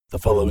The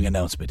following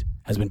announcement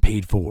has been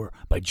paid for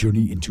by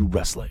Journey into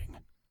Wrestling.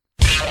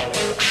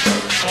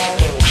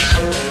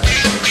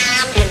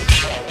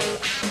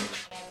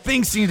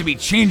 Things seem to be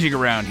changing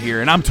around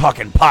here, and I'm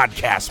talking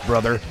podcasts,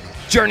 brother.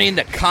 Journey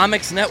into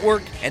Comics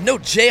Network and no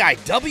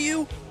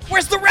JIW?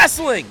 Where's the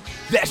wrestling?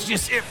 That's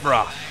just it,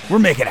 brah. We're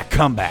making a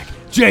comeback.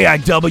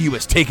 JIW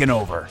is taking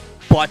over.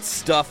 Butt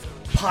stuff,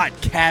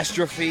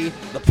 podcastrophe,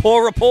 the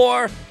poor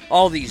rapport,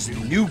 all these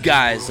new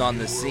guys on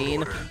the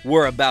scene.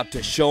 We're about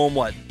to show them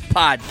what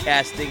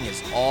podcasting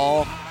is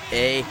all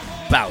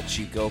about,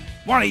 Chico.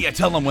 Why don't you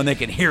tell them when they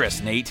can hear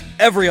us, Nate?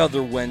 Every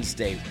other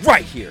Wednesday,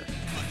 right here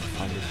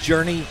on the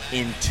Journey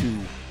into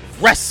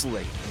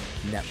Wrestling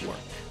Network.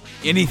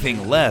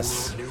 Anything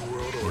less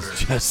is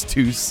just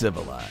too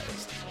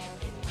civilized.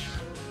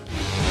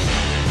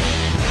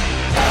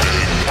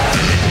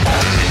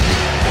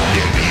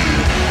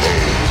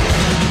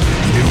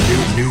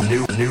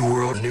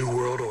 New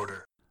world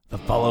order. The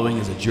following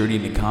is a Journey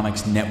into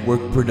Comics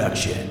Network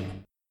production.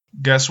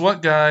 Guess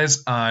what,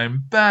 guys?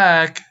 I'm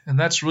back. And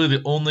that's really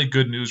the only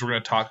good news we're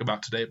going to talk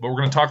about today. But we're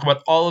going to talk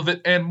about all of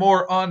it and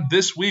more on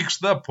this week's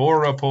The Poor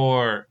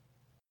Rapport.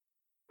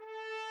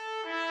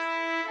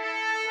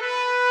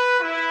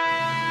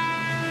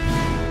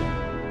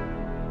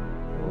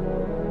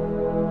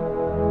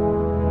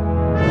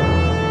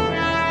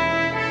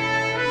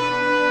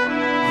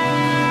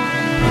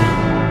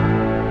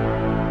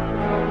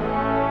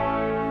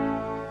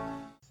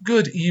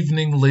 Good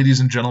evening, ladies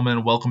and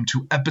gentlemen. Welcome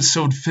to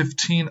episode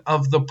 15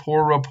 of The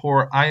Poor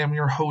Rapport. I am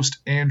your host,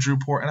 Andrew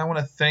Poor, and I want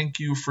to thank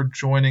you for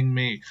joining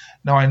me.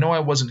 Now, I know I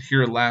wasn't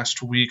here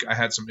last week. I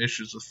had some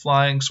issues with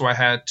flying, so I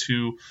had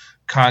to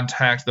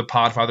contact the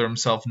podfather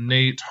himself,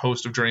 Nate,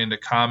 host of Journey into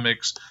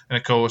Comics, and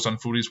a co-host on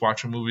Foodies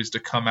Watching Movies, to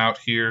come out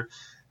here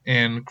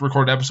and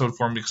record an episode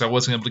for me because I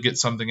wasn't able to get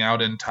something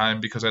out in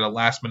time because I had a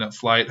last-minute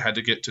flight, had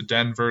to get to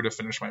Denver to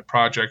finish my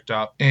project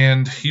up,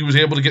 and he was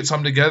able to get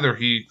something together.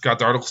 He got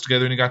the articles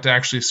together, and he got to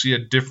actually see a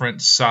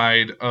different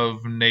side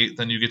of Nate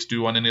than you get to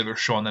do on any other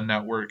show on the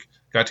network.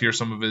 Got to hear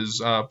some of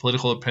his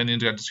political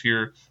opinions, got to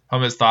hear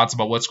some of his thoughts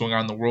about what's going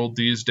on in the world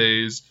these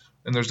days,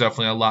 and there's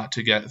definitely a lot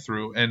to get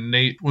through. And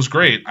Nate was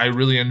great. I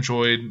really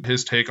enjoyed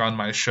his take on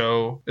my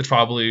show. It's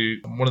probably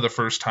one of the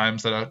first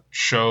times that a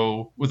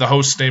show with a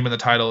host's name in the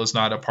title is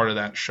not a part of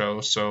that show.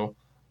 So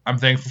I'm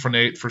thankful for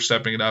Nate for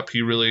stepping it up.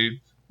 He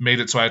really made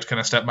it so I had to kind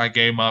of step my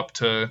game up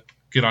to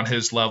get on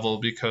his level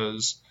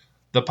because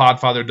the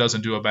Podfather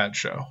doesn't do a bad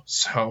show.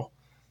 So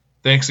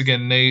thanks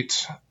again,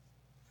 Nate.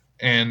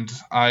 And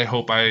I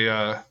hope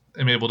I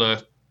am able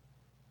to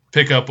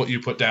pick up what you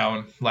put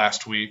down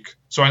last week.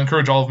 So I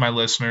encourage all of my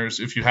listeners,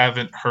 if you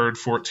haven't heard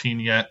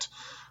 14 yet,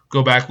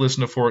 go back,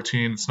 listen to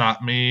 14. It's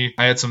not me.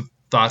 I had some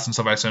thoughts and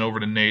stuff I sent over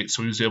to Nate,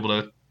 so he was able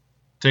to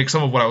take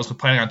some of what I was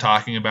planning on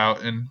talking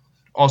about and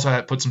also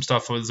had put some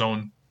stuff with his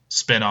own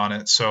spin on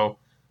it. So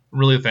I'm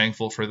really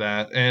thankful for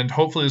that. And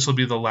hopefully this will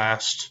be the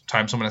last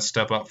time someone has to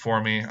step up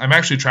for me. I'm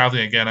actually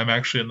traveling again. I'm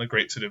actually in the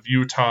great state of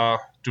Utah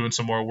doing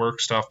some more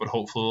work stuff, but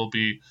hopefully it'll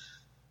be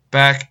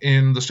back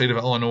in the state of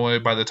Illinois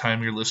by the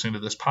time you're listening to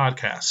this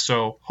podcast.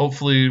 So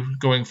hopefully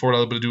going forward,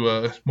 I'll be able to do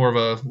a more of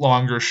a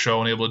longer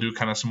show and able to do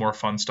kind of some more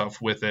fun stuff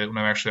with it when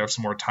I actually have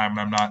some more time and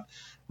I'm not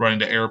running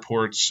to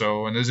airports.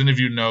 So, and as any of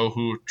you know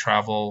who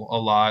travel a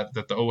lot,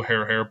 that the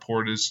O'Hare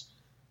Airport is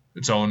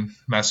its own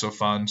mess of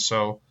fun.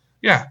 So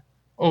yeah,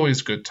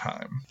 always good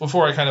time.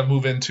 Before I kind of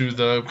move into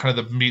the kind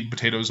of the meat and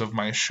potatoes of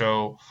my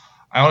show,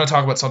 I want to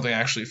talk about something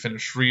I actually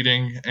finished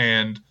reading,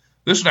 and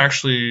this would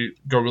actually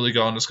go really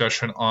good in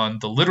discussion on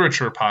the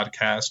literature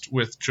podcast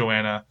with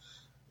Joanna.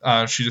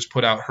 She just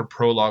put out her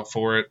prologue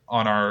for it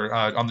on our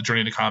on the Journey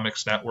into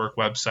Comics Network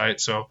website.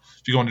 So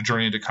if you go into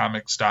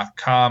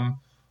journeyintocomics.com,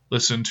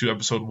 listen to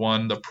episode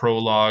 1, the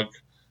prologue,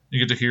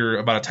 you get to hear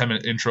about a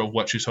 10-minute intro of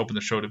what she's hoping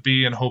the show to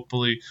be, and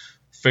hopefully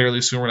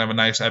fairly soon we're going to have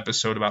a nice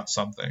episode about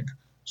something.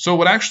 So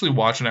what I actually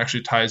watched and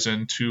actually ties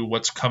into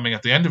what's coming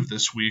at the end of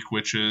this week,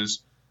 which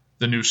is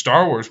the new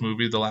Star Wars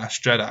movie, The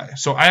Last Jedi.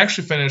 So I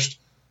actually finished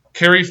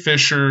Carrie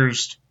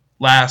Fisher's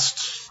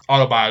last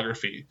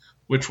autobiography,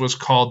 which was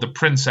called The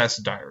Princess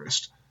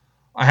Diarist.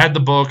 I had the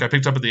book. I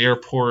picked up at the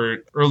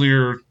airport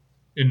earlier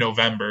in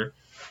November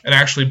and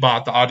actually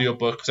bought the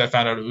audiobook because I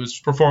found out it was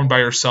performed by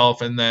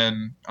herself, and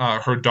then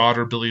her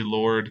daughter, Billie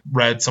Lourd,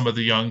 read some of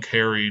the young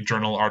Carrie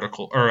journal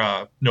article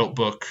or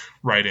notebook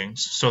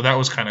writings. So that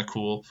was kind of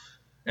cool,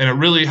 and it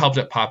really helped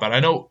it pop out.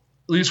 I know,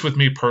 at least with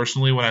me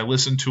personally, when I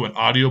listen to an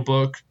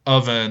audiobook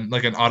of an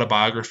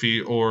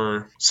autobiography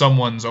or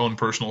someone's own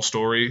personal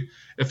story,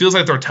 it feels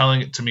like they're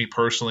telling it to me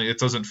personally. It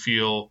doesn't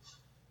feel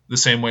the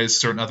same way as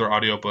certain other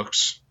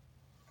audiobooks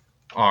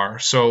are.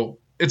 So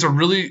it's a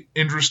really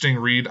interesting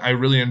read. I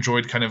really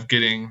enjoyed kind of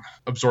getting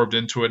absorbed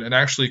into it. It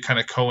actually kind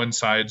of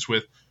coincides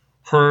with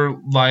her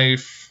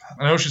life.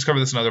 I know she's covered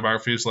this in other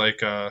biographies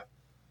like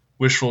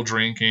Wishful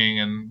Drinking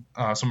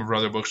and some of her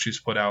other books she's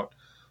put out.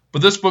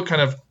 But this book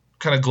kind of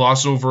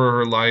glosses over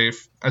her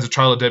life as a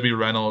child of Debbie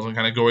Reynolds and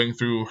kind of going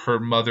through her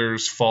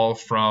mother's fall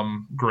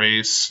from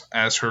grace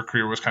as her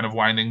career was kind of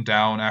winding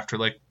down after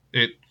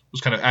it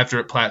was kind of after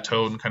it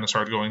plateaued and kind of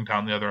started going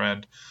down the other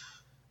end.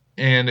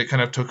 And it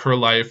kind of took her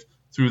life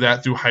through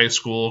high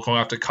school, going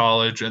off to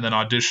college, and then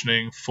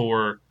auditioning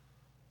for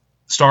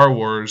Star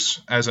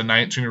Wars as a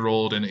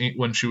 19-year-old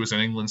when she was in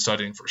England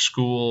studying for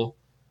school.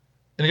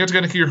 And you got to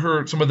kind of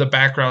hear some of the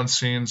background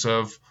scenes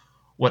of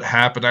what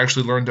happened. I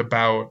actually learned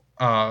about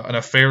an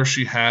affair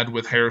she had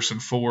with Harrison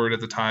Ford at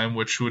the time,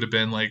 which would have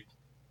been like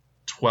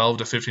 12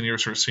 to 15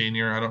 years her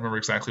senior. I don't remember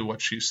exactly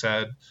what she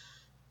said.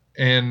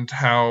 And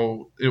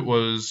how it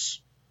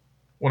was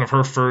one of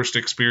her first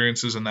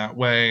experiences in that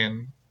way.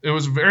 And it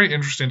was very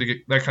interesting to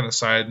get that kind of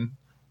side. And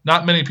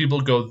not many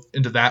people go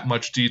into that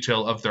much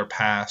detail of their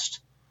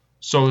past.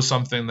 So it was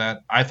something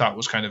that I thought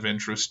was kind of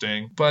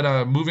interesting.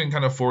 But moving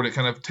kind of forward, it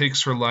kind of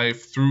takes her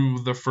life through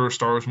the first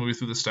Star Wars movie,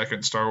 through the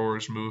second Star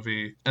Wars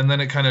movie. And then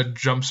it kind of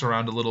jumps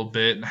around a little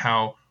bit and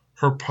how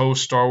her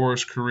post-Star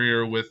Wars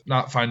career with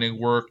not finding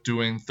work,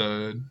 doing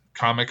the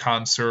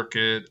Comic-Con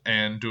circuit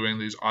and doing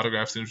these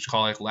autograph things, which you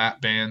call like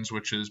lap bands,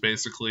 which is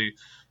basically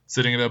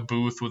sitting in a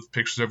booth with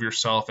pictures of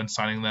yourself and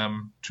signing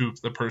them to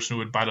the person who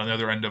would buy it on the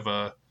other end of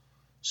a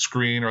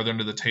screen or the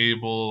end of the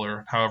table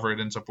or however it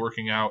ends up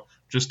working out,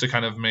 just to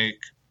kind of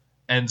make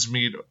ends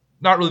meet.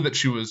 Not really that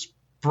she was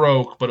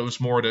broke, but it was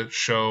more to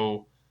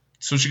show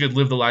so she could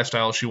live the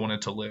lifestyle she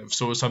wanted to live.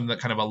 So it was something that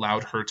kind of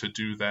allowed her to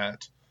do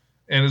that.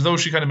 And as though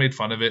she kind of made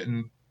fun of it,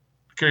 and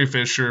Carrie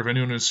Fisher, if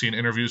anyone has seen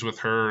interviews with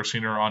her or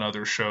seen her on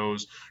other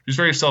shows, she's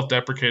very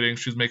self-deprecating.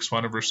 She makes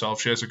fun of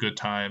herself. She has a good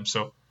time.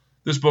 So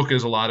this book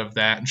is a lot of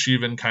that. And she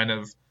even kind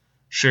of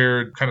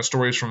shared kind of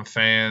stories from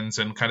fans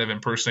and kind of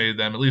impersonated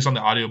them, at least on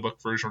the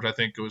audiobook version, which I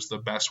think was the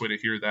best way to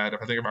hear that.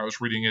 If I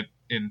was reading it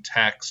in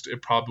text,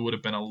 it probably would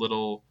have been a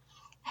little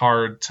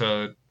hard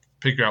to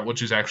figure out what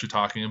she's actually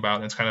talking about.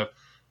 And it's kind of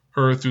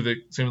her through the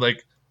same,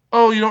 like,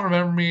 oh, you don't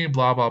remember me,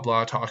 blah, blah,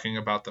 blah, talking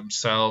about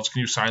themselves.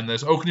 Can you sign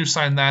this? Oh, can you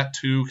sign that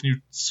too? Can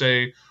you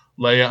say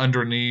Leia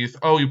underneath?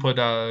 Oh, you put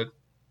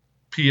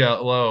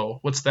PLO.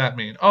 What's that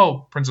mean?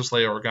 Oh, Princess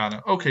Leia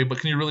Organa. Okay, but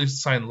can you really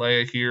sign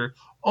Leia here?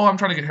 Oh, I'm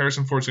trying to get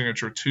Harrison Ford's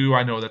signature too.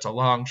 I know that's a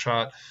long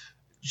shot.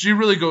 She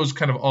really goes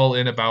kind of all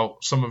in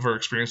about some of her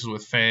experiences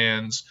with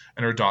fans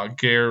and her dog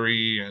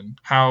Gary, and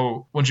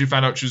how when she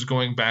found out she was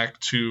going back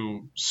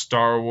to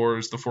Star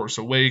Wars The Force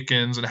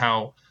Awakens, and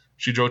how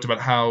she joked about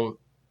how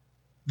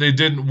they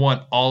didn't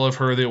want all of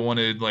her. They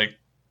wanted like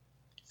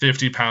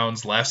 50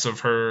 pounds less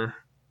of her,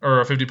 or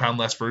a 50-pound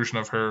less version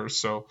of her.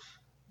 So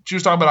she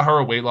was talking about how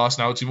her weight loss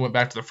now. It's even went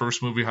back to the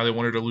first movie, how they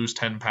wanted her to lose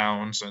 10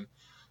 pounds. And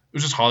it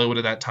was just Hollywood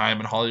at that time,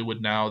 and Hollywood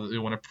now, that they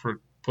want to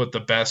put the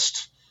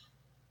best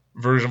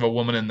version of a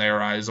woman in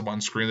their eyes up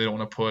on screen. They don't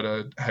want to put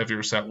a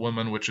heavier set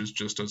woman, which is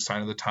just a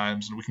sign of the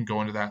times, and we can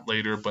go into that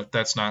later, but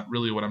that's not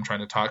really what I'm trying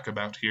to talk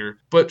about here.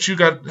 But she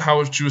got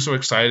how she was so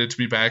excited to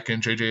be back,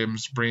 and J.J.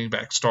 Abrams bringing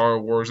back Star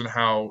Wars, and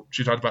how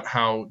she talked about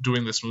how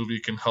doing this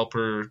movie can help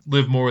her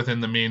live more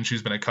within the means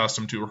she's been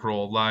accustomed to her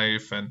whole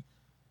life, and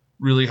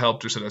really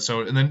helped her set that.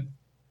 So, and then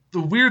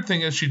the weird thing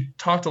is she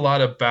talked a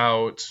lot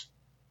about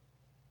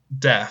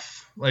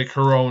death, like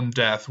her own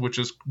death, which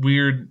is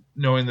weird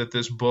knowing that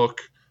this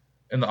book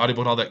and the audiobook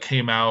and all that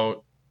came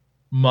out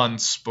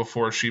months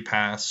before she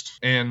passed,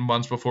 and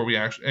months before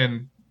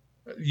and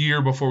a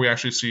year before we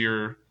actually see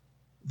her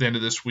the end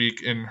of this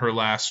week in her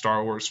last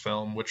Star Wars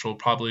film, which will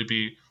probably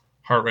be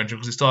heart-wrenching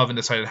because they still haven't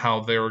decided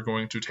how they're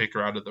going to take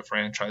her out of the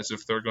franchise,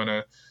 if they're going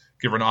to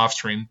give her an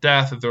off-screen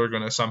death, if they're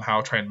going to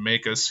somehow try and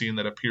make a scene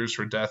that appears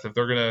for death, if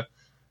they're going to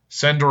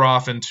send her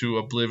off into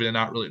oblivion and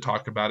not really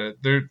talk about it.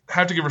 They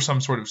have to give her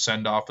some sort of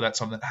send-off, but that's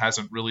something that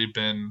hasn't really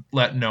been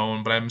let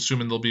known, but I'm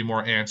assuming there'll be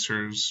more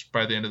answers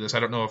by the end of this.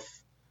 I don't know if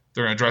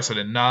they're going to address it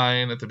in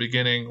 9 at the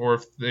beginning, or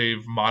if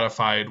they've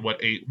modified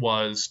what 8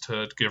 was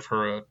to give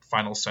her a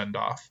final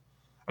send-off.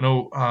 I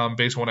know,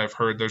 based on what I've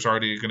heard, there's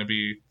already going to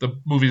be the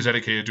movies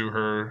dedicated to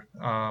her,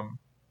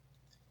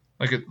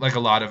 like a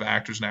lot of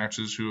actors and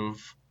actresses who have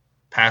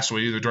passed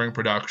away either during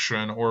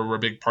production or were a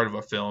big part of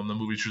a film. The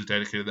movie was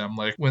dedicated to them.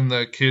 Like when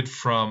the kid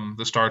from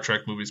the Star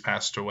Trek movies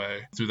passed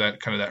away through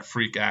that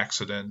freak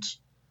accident,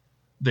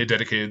 they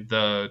dedicated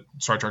the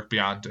Star Trek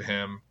Beyond to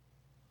him.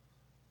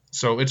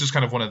 So it's just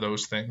kind of one of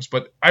those things.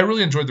 But I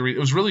really enjoyed the read. It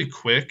was really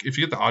quick. If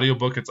you get the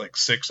audiobook, it's like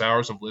 6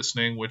 hours of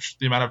listening, which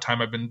the amount of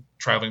time I've been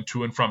traveling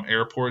to and from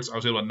airports, I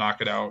was able to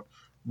knock it out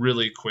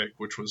really quick,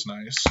 which was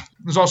nice.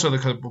 There's also the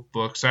couple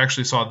books. I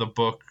actually saw the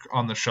book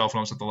on the shelf when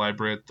I was at the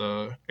library at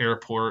the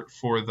airport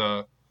for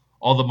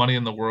All the Money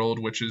in the World,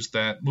 which is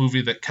that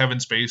movie that Kevin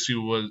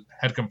Spacey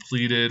had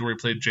completed where he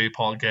played J.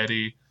 Paul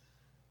Getty,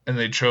 and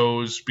they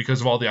chose, because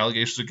of all the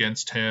allegations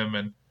against him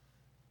and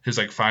his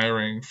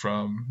firing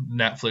from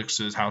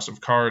Netflix's House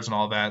of Cards and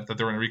all that they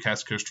were going to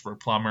recast Christopher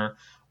Plummer.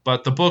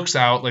 But the book's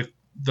out, like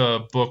the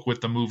book with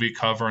the movie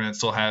cover, and it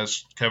still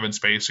has Kevin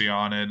Spacey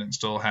on it and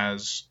still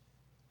has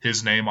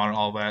his name on it,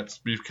 all that,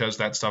 because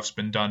that stuff's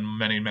been done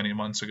many, many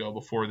months ago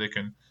before they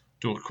can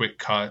do a quick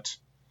cut.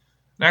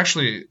 And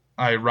actually,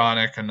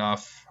 ironic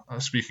enough,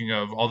 speaking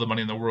of All the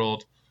Money in the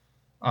World,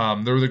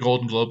 there were the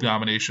Golden Globe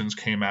nominations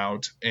came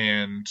out,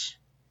 and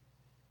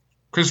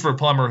Christopher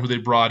Plummer, who they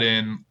brought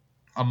in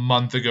a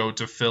month ago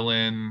to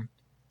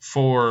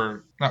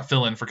for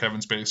Kevin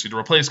Spacey, to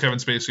replace Kevin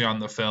Spacey on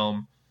the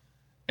film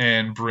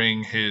and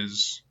bring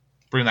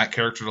that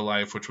character to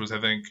life, which was, I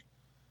think,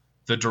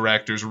 the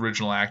director's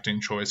original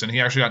acting choice. And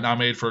he actually got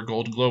nominated for a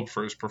Golden Globe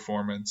for his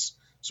performance.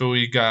 So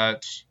he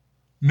got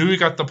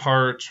the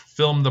part,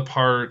 filmed the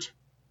part,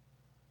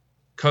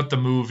 cut the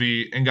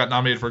movie, and got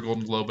nominated for a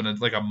Golden Globe in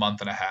like a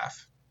month and a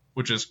half,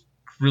 which is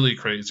really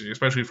crazy,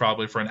 especially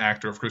probably for an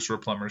actor of Christopher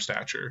Plummer's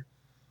stature.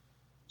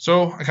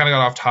 So I kind of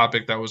got off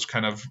topic. That was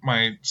kind of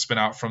my spin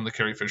out from the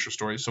Carrie Fisher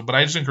story. But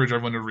I just encourage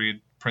everyone to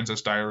read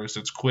Princess Diaries.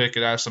 It's quick.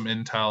 It has some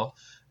intel.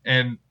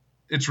 And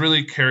it's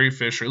really Carrie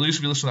Fisher. At least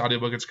if you listen to the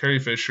audiobook, it's Carrie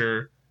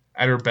Fisher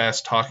at her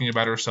best, talking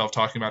about herself,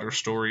 talking about her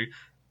story,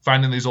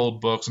 finding these old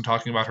books and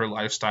talking about her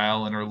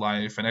lifestyle and her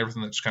life and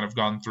everything that's kind of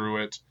gone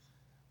through it.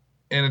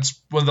 And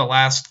it's one of the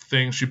last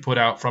things she put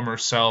out from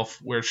herself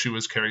where she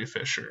was Carrie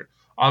Fisher.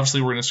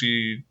 Obviously, we're going to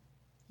see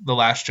The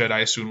Last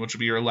Jedi soon, which will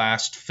be her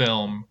last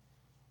film.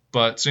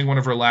 But seeing one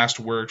of her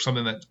last works, one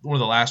of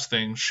the last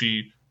things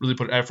she really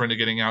put effort into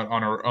getting out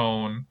on her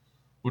own,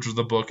 which was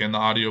the book and the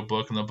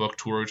audiobook and the book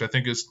tour, which I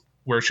think is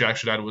where she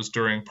actually died, was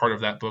during part of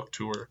that book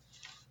tour.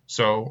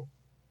 So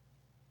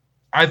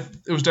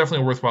it was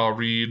definitely a worthwhile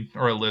read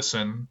or a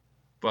listen.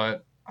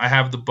 But I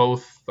have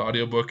both the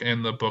audiobook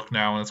and the book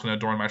now, and it's going to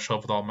adorn my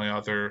shelf with all my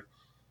other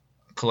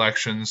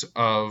collections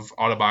of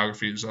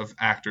autobiographies of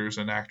actors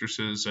and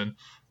actresses and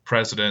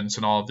presidents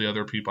and all of the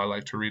other people I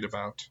like to read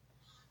about.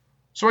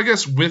 So I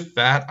guess with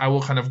that, I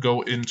will kind of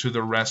go into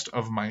the rest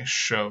of my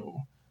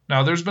show.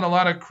 Now, there's been a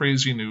lot of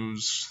crazy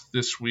news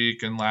this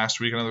week and last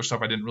week and other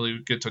stuff I didn't really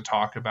get to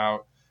talk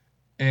about,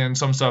 and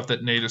some stuff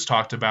that Nate has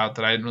talked about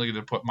that I didn't really get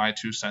to put my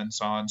 2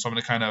 cents on. So I'm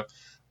going to kind of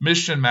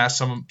mix and match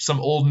some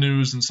old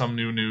news and some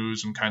new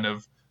news and kind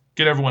of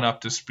get everyone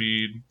up to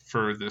speed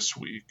for this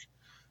week.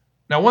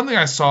 Now, one thing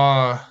I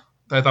saw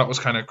that I thought was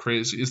kind of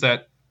crazy is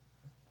that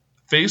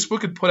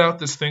Facebook had put out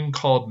this thing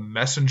called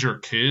Messenger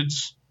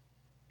Kids,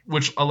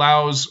 which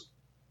allows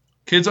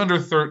kids under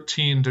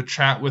 13 to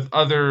chat with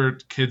other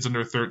kids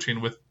under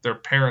 13 with their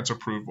parents'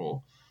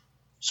 approval.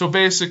 So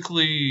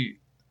basically,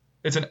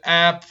 it's an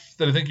app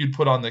that I think you'd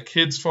put on the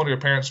kid's phone or your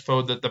parents'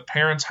 phone that the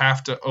parents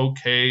have to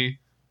okay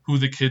who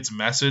the kids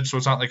message. So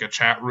it's not like a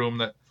chat room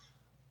that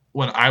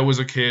when I was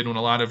a kid, when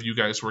a lot of you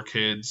guys were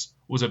kids,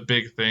 was a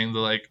big thing.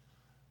 They're like,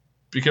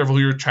 be careful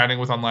who you're chatting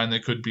with online. They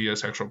could be a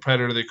sexual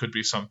predator. They could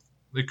be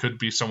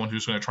someone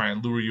who's going to try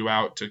and lure you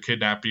out to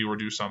kidnap you or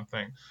do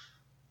something.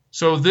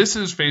 So this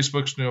is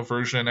Facebook's new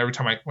version. Every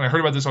time when I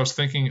heard about this, I was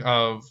thinking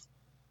of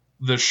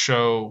the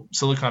show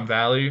Silicon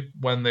Valley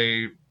when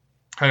they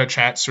had a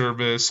chat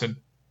service and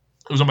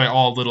it was owned by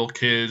all little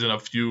kids and a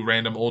few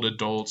random old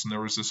adults, and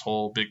there was this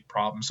whole big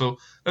problem. So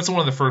that's one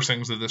of the first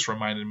things that this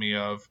reminded me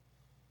of.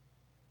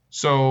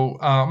 So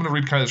I'm going to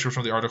read kind of the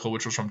description of the article,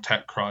 which was from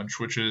TechCrunch,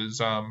 which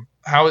is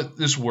how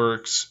this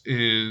works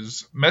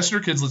is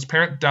Messenger Kids lets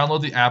parents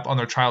download the app on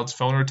their child's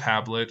phone or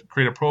tablet,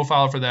 create a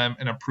profile for them,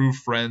 and approve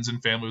friends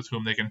and family with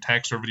whom they can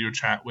text or video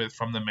chat with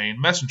from the main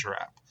Messenger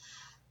app.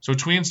 So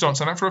tweens don't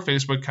sign up for a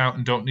Facebook account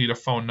and don't need a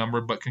phone number,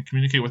 but can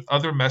communicate with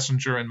other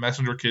Messenger and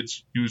Messenger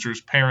Kids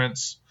users'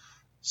 parents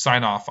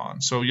sign off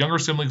on. So younger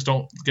siblings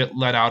don't get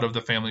let out of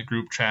the family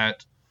group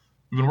chat.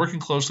 We've been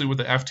working closely with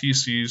the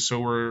FTC, so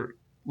we're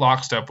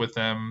lockstep with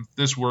them.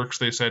 This works,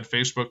 they said.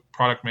 Facebook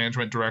product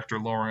management director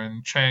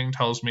Lauren Chang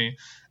tells me.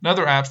 In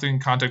other apps, they can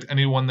contact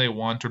anyone they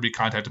want or be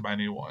contacted by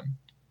anyone.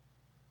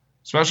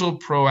 Special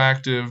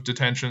proactive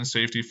detention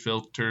safety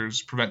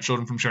filters prevent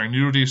children from sharing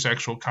nudity,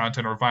 sexual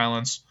content, or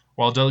violence,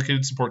 while a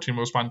dedicated support team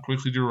will respond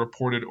quickly to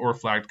reported or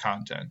flagged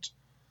content.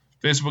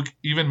 Facebook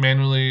even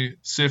manually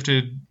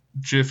sifted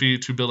Giphy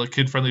to build a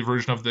kid-friendly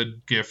version of the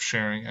GIF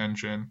sharing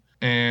engine.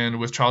 And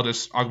with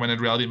childish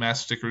augmented reality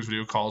mass stickers,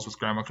 video calls with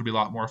grandma could be a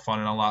lot more fun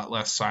and a lot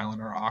less silent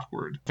or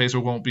awkward.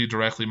 Facebook won't be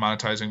directly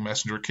monetizing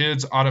Messenger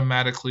Kids,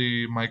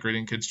 automatically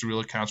migrating kids to real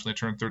accounts when they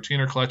turn 13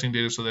 or collecting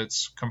data so that it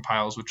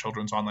compiles with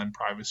Children's Online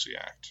Privacy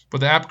Act. But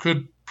the app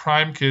could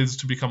prime kids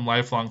to become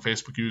lifelong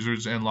Facebook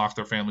users and lock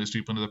their families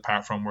deep into the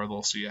platform where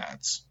they'll see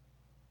ads.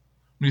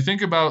 When you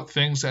think about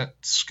things at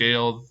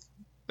scale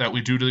that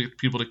we do to get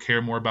people to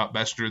care more about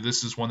Messenger,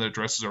 this is one that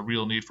addresses a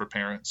real need for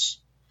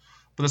parents.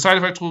 But the side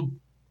effect will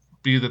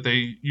be that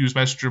they use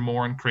Messenger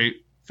more and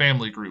create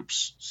family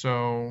groups.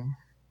 So,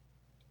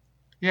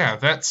 yeah,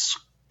 that's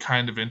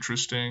kind of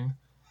interesting.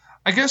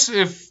 I guess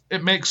if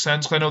it makes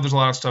sense, 'cause I know there's a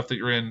lot of stuff that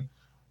you're in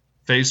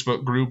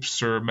Facebook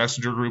groups or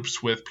Messenger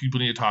groups with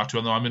people you need to talk to.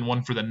 I know I'm in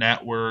one for the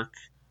network,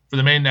 for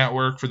the main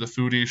network, for the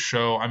Foodies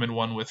show. I'm in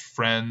one with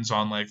friends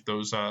on like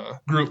those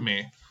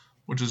GroupMe,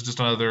 which is just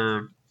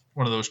another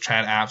one of those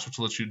chat apps which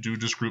lets you do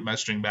just group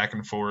messaging back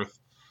and forth.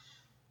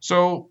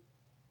 So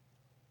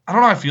I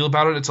don't know how I feel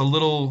about it. It's a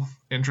little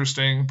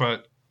interesting,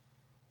 but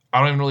I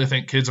don't even really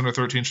think kids under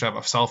 13 should have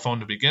a cell phone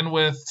to begin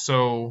with.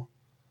 So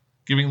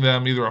giving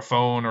them either a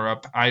phone or an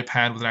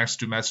iPad with an access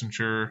to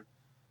Messenger,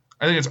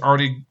 I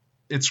think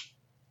it's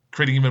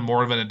creating even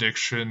more of an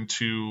addiction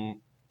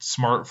to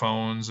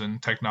smartphones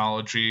and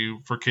technology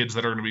for kids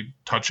that are going to be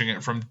touching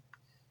it from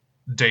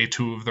day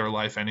 2 of their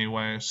life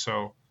anyway.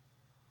 So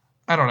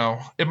I don't know.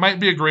 It might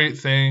be a great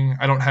thing.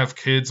 I don't have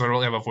kids. I don't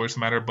really have a voice in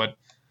the matter, but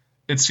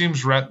it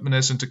seems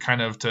reminiscent to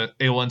kind of to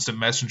AOL Instant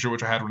Messenger,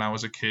 which I had when I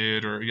was a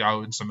kid, or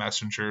Yahoo Instant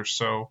Messenger.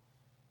 So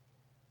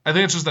I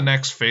think it's just the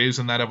next phase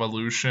in that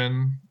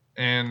evolution.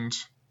 And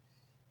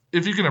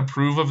if you can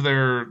approve of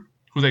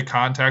who they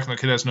contact, and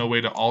the kid has no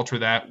way to alter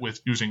that with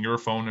using your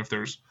phone, if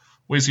there's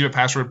ways to keep it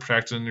password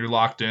protected and you're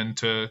locked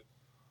into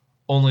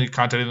only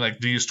contacting like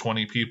these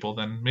 20 people,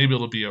 then maybe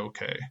it'll be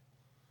okay.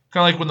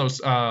 Kind of like when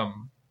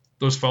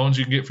those phones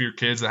you can get for your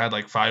kids that had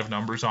like 5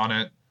 numbers on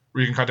it,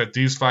 where you can contact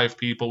these 5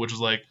 people, which is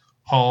like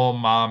home,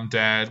 mom,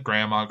 dad,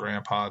 grandma,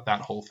 grandpa,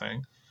 that whole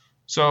thing.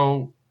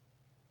 So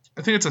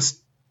I think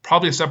it's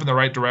probably a step in the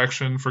right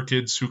direction for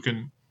kids who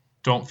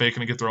don't fake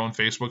and get their own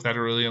Facebook that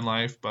early in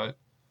life, but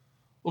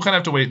we'll kind of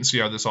have to wait and see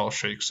how this all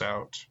shakes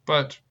out.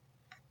 But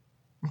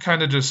I'm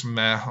kind of just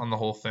meh on the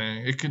whole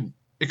thing. It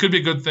could be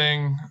a good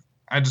thing.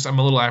 I'm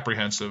a little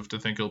apprehensive to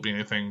think it'll be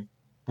anything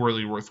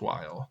really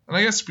worthwhile. And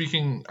I guess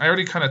I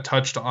already kind of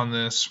touched on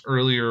this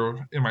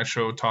earlier in my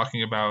show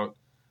talking about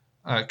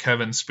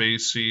Kevin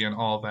Spacey and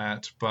all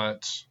that,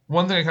 but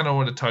one thing I kind of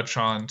wanted to touch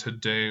on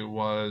today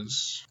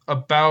was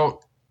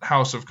about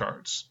House of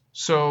Cards.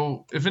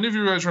 So if any of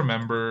you guys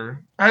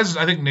remember, as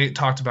I think Nate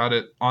talked about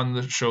it on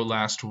the show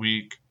last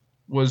week,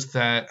 was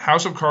that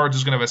House of Cards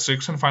is going to have a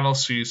 6th and final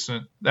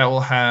season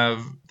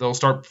they'll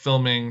start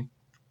filming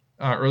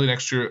early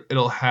next year.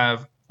 It'll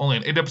have only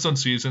an 8-episode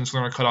season, so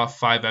they're going to cut off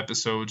 5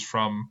 episodes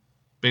from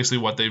basically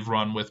what they've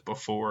run with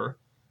before.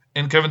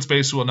 And Kevin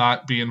Spacey will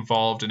not be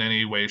involved in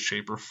any way,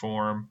 shape, or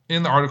form.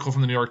 In the article from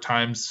the New York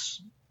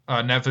Times,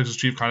 Netflix's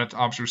chief content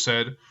officer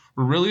said,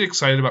 "We're really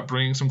excited about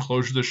bringing some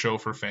closure to the show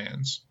for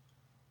fans.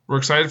 We're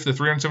excited for the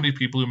 370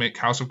 people who make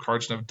House of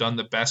Cards and have done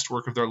the best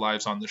work of their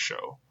lives on the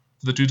show.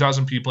 For the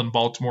 2,000 people in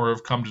Baltimore who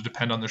have come to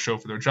depend on the show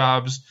for their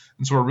jobs,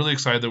 and so we're really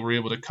excited that we're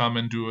able to come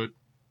and do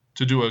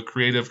a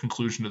creative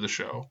conclusion to the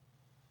show."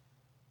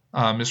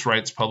 Miss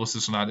Wright's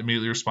publicist will not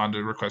immediately respond to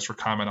a request for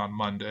comment on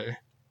Monday.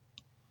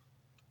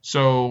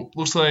 So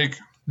looks like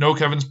no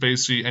Kevin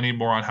Spacey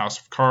anymore on House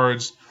of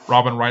Cards.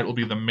 Robin Wright will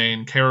be the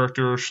main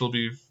character. She'll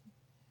be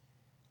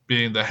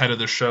being the head of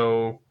the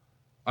show.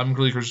 I'm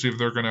really curious to see if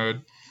they're going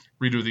to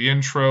redo the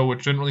intro,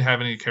 which didn't really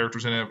have any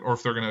characters in it, or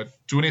if they're going to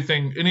do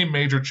any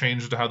major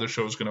changes to how the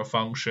show is going to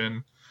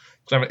function.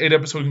 So I have an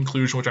 8-episode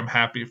conclusion, which I'm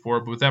happy for,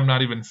 but with them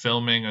not even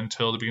filming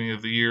until the beginning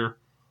of the year,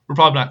 we're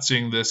probably not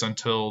seeing this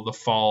until the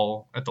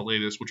fall at the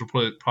latest, which will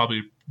put it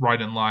probably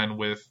right in line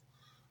with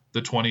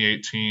the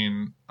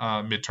 2018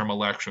 midterm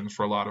elections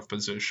for a lot of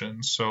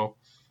positions. So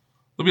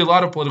there'll be a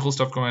lot of political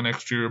stuff going on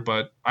next year,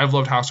 but I've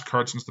loved House of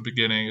Cards since the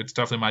beginning. It's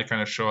definitely my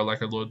kind of show. I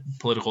like a little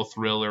political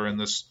thriller and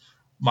this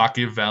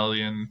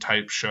Machiavellian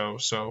type show.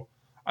 So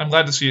I'm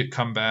glad to see it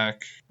come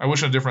back. I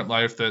wish in a different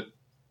life that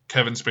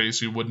Kevin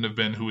Spacey wouldn't have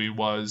been who he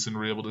was, and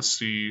we're able to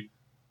see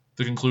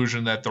the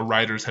conclusion that the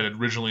writers had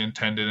originally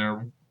intended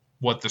or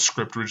what the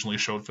script originally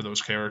showed for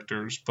those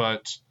characters.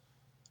 But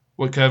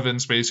what Kevin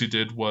Spacey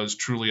did was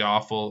truly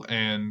awful,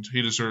 and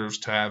he deserves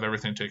to have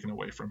everything taken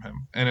away from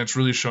him. And it's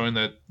really showing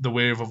that the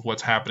wave of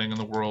what's happening in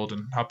the world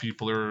and how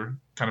people are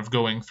kind of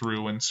going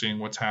through and seeing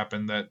what's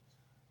happened, that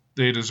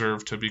they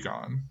deserve to be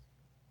gone.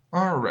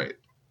 All right.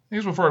 I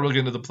guess before I really get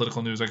into the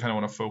political news, I kind of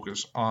want to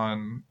focus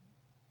on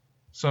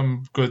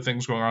some good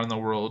things going on in the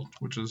world,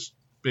 which is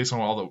based on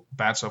all the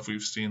bad stuff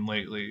we've seen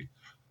lately.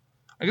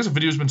 I guess a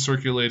video has been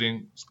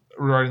circulating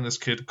regarding this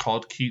kid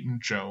called Keaton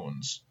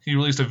Jones. He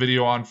released a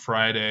video on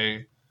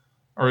Friday,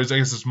 or I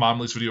guess his mom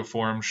released a video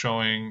for him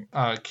showing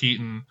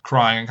Keaton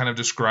crying and kind of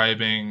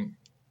describing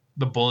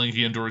the bullying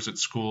he endures at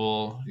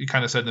school. He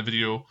kind of said in the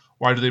video,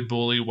 "Why do they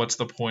bully? What's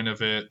the point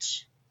of it?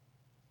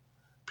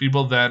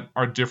 People that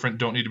are different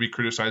don't need to be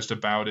criticized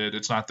about it.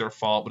 It's not their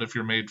fault, but if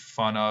you're made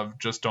fun of,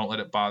 just don't let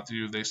it bother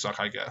you. They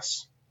suck, I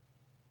guess."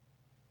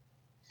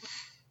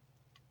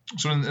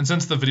 So, and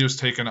since the video's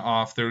taken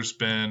off, there's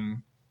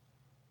been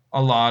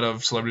a lot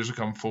of celebrities who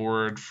come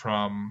forward,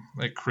 from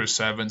like Chris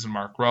Evans and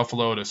Mark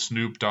Ruffalo to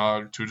Snoop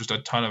Dogg to just a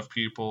ton of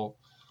people.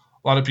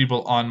 A lot of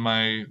people on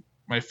my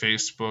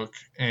Facebook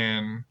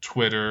and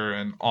Twitter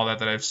and all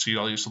that I've seen,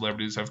 all these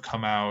celebrities have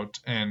come out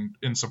and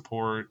in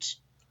support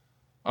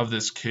of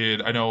this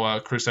kid. I know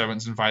Chris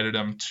Evans invited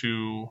him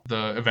to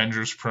the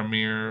Avengers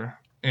premiere,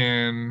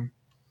 and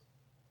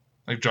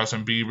like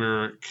Justin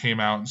Bieber came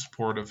out in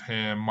support of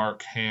him,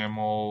 Mark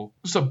Hamill,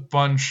 just a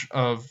bunch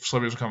of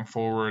celebrities come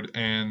forward,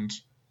 and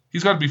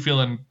he's got to be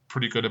feeling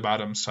pretty good about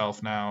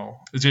himself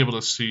now. He's able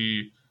to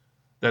see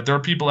that there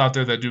are people out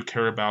there that do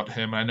care about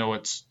him. I know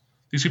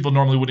these people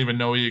normally wouldn't even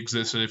know he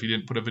existed if he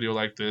didn't put a video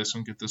like this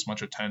and get this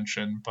much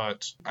attention.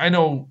 But I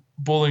know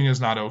bullying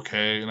is not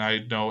okay, and I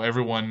know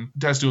everyone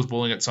has to deal with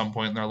bullying at some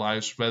point in their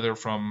lives, whether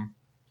from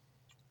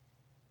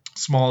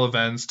small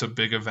events to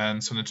big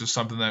events, and it's just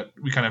something that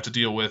we kind of have to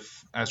deal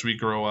with as we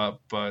grow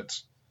up. But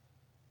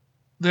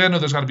I know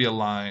there's got to be a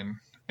line,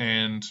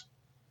 and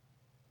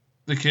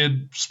the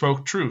kid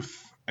spoke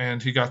truth,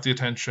 and he got the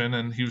attention,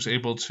 and he was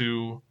able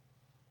to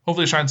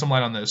hopefully shine some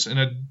light on this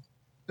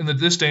in in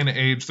this day and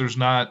age, there's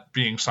not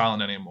being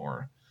silent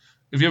anymore.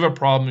 If you have a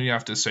problem, you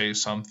have to say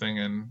something,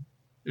 and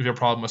if you have a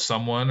problem with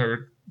someone,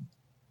 or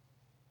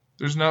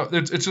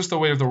it's just the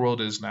way of the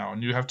world is now,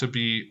 and you have to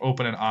be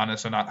open and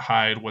honest and not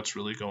hide what's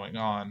really going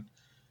on.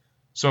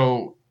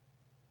 So,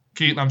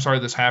 Keaton, I'm sorry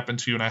this happened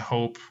to you, and I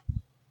hope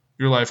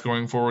your life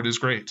going forward is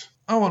great.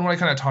 Oh, and what I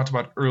kind of talked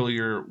about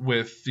earlier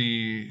with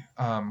the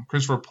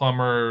Christopher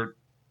Plummer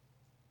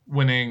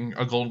winning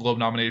a Golden Globe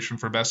nomination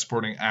for Best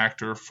Supporting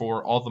Actor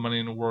for All the Money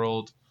in the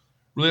World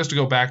really has to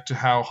go back to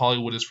how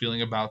Hollywood is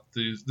feeling about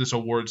this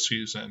award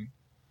season.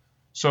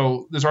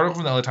 So this article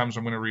from the LA Times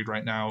I'm going to read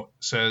right now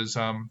says,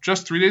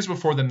 just 3 days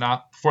before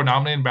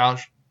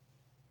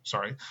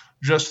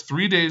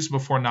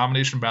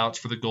nomination ballots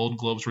for the Golden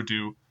Globes were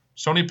due,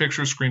 Sony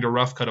Pictures screened a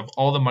rough cut of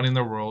All the Money in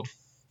the World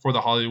for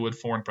the Hollywood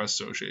Foreign Press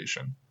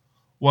Association.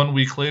 1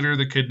 week later,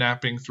 the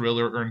kidnapping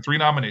thriller earned 3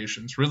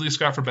 nominations: Ridley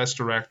Scott for Best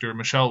Director,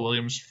 Michelle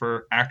Williams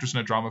for Actress in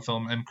a Drama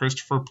Film, and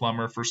Christopher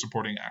Plummer for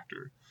Supporting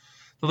Actor.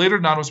 The later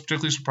nod was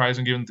particularly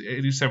surprising given that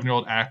the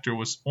 87-year-old actor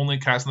was only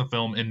cast in the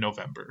film in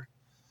November.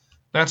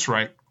 That's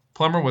right,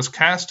 Plummer was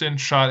cast in,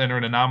 shot, and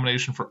earned a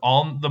nomination for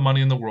All the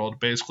Money in the World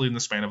basically in the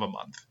span of a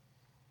month.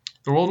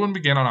 The whirlwind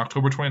began on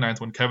October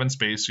 29th when Kevin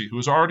Spacey, who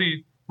has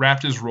already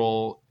wrapped his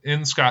role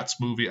in Scott's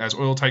movie as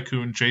oil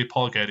tycoon J.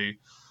 Paul Getty,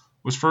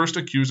 was first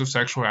accused of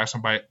sexual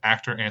harassment by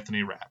actor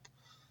Anthony Rapp.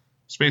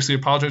 Spacey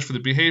apologized for the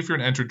behavior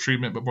and entered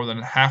treatment, but more than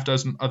a half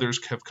dozen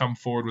others have come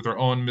forward with their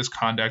own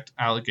misconduct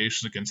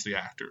allegations against the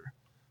actor.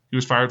 He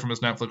was fired from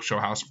his Netflix show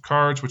House of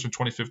Cards, which in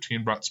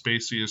 2015 brought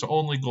Spacey his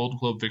only Golden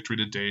Globe victory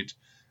to date,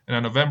 and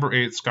on November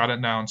 8th, Scott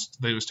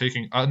announced that he was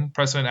taking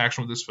unprecedented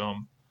action with this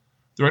film.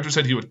 The director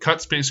said he would cut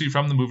Spacey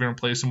from the movie and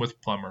replace him with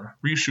Plummer.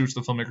 Reshoots,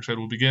 the filmmaker said,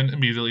 will begin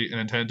immediately and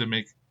intended to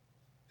make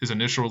his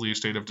initial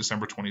release date of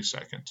December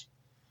 22nd.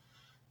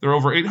 There are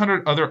over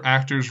 800 other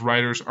actors,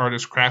 writers,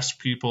 artists,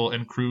 craftspeople,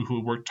 and crew who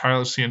worked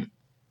tirelessly and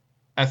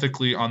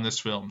ethically on this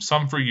film,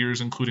 some for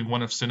years, including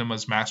one of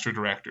cinema's master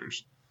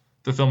directors,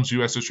 the film's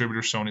U.S.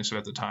 distributor Sony said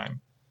at the time.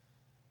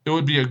 It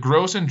would be a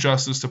gross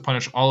injustice to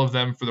punish all of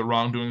them for the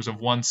wrongdoings of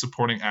one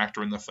supporting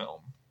actor in the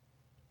film.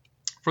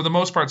 For the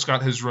most part,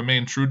 Scott has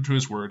remained true to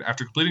his word.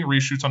 After completing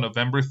reshoots on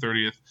November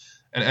 30th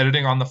and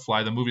editing on the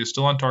fly, the movie is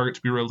still on target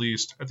to be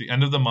released at the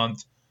end of the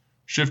month,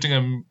 shifting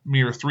a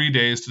mere 3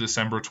 days to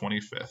December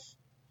 25th.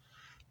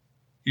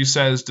 He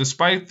says,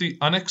 despite the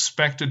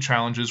unexpected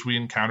challenges we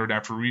encountered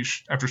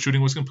after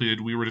shooting was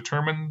completed, we were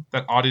determined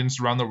that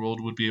audiences around the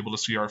world would be able to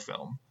see our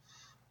film.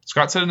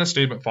 Scott said in a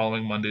statement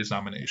following Monday's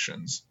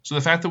nominations. So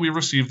the fact that we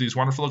received these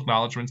wonderful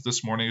acknowledgments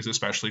this morning is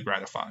especially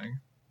gratifying.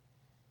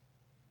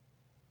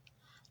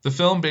 The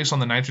film, based on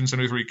the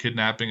 1973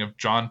 kidnapping of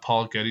John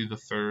Paul Getty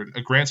III,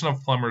 a grandson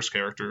of Plummer's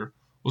character,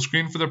 will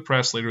screen for the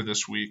press later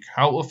this week.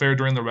 How it will fare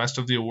during the rest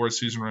of the award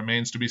season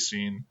remains to be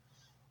seen,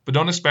 but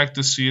don't expect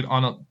to see it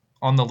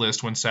on the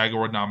list when SAG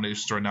Award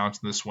nominations are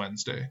announced this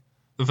Wednesday.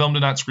 The film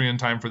did not screen in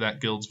time for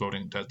that Guild's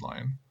voting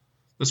deadline.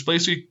 The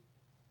Spacey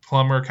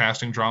Plummer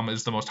casting drama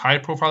is the most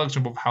high-profile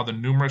example of how the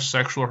numerous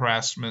sexual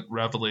harassment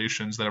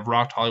revelations that have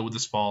rocked Hollywood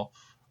this fall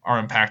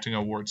are impacting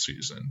award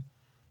season.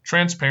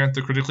 Transparent,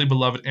 the critically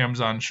beloved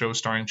Amazon show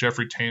starring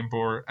Jeffrey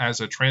Tambor as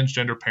a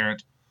transgender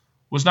parent,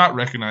 was not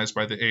recognized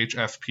by the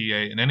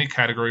HFPA in any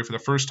category for the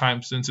first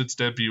time since its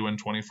debut in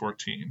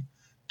 2014.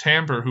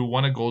 Tambor, who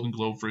won a Golden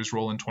Globe for his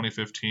role in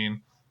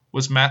 2015,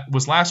 was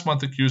last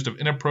month accused of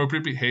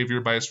inappropriate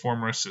behavior by his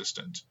former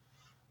assistant.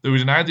 Though he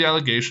denied the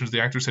allegations,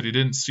 the actor said he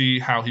didn't see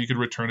how he could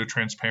return to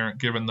transparent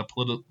given the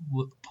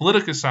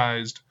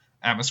politicized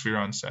atmosphere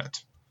on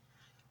set.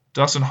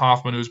 Dustin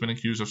Hoffman, who has been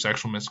accused of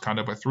sexual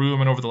misconduct by 3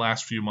 women over the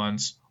last few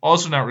months,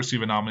 also did not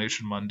receive a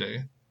nomination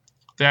Monday.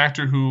 The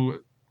actor, who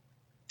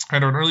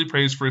had earned early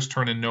praise for his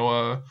turn in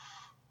Noah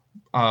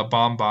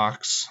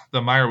Baumbach's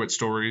The Meyerowitz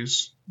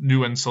Stories,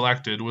 New and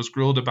Selected, was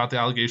grilled about the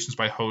allegations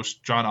by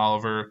host John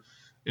Oliver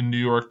in New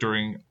York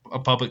during a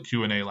public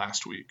Q&A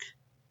last week.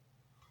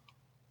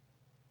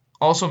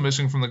 Also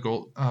missing from the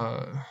gold,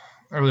 I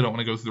really don't want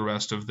to go through the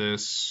rest of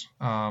this.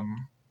 A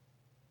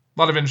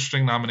lot of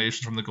interesting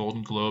nominations from the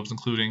Golden Globes,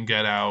 including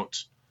Get Out,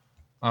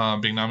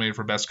 being nominated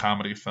for Best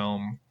Comedy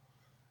Film.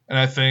 And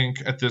I think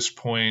at this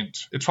point,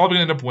 it's probably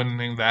going to end up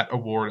winning that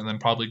award and then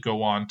probably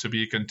go on to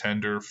be a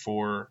contender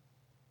for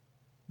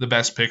the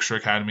Best Picture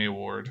Academy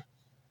Award.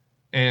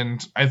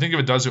 And I think if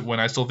it doesn't win,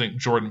 I still think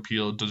Jordan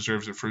Peele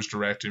deserves it for his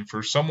directing.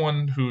 For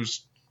someone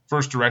whose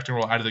first directing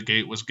role out of the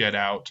gate was Get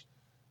Out,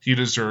 he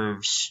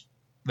deserves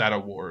that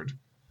award.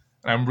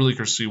 And I'm really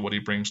curious to see what he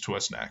brings to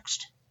us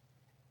next.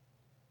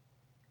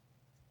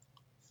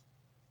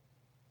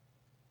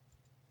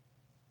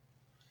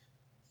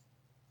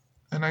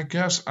 And I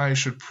guess I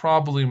should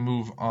probably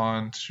move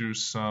on to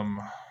some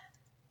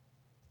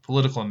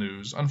political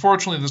news.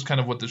 Unfortunately, this is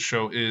kind of what this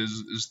show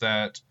is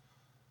that,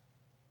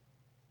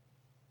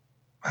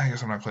 I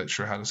guess I'm not quite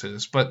sure how to say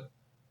this, but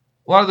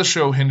a lot of the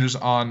show hinges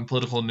on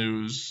political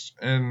news,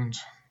 and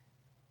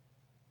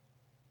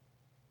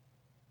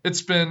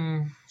it's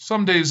been,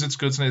 some days it's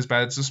good, some days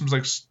bad. It just seems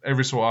like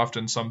every so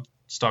often some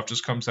stuff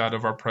just comes out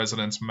of our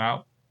president's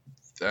mouth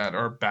that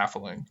are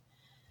baffling.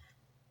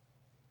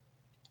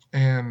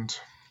 And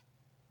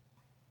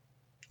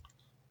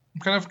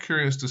I'm kind of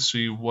curious to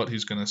see what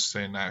he's going to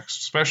say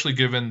next, especially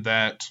given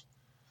that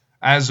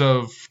as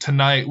of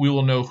tonight, we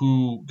will know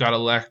who got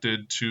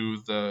elected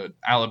to the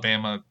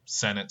Alabama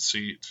Senate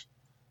seat.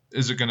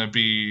 Is it going to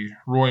be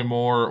Roy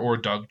Moore or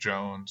Doug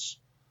Jones?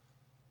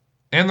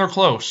 And they're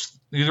close.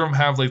 Neither of them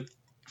have like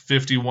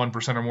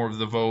 51% or more of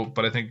the vote,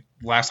 but I think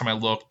last time I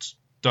looked,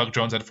 Doug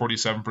Jones had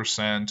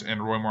 47%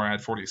 and Roy Moore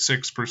had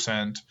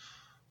 46%.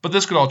 But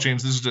this could all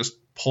change. This is just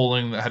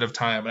polling ahead of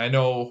time. And I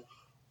know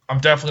I'm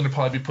definitely going to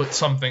probably put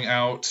something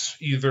out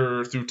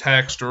either through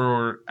text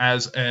or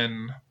as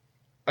an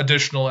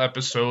additional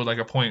episode, like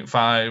a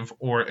 0.5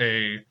 or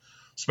a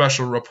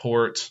special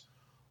report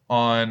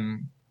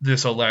on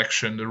this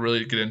election to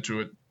really get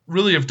into it.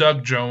 Really, if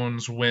Doug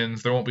Jones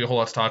wins, there won't be a whole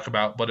lot to talk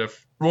about. But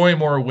if Roy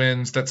Moore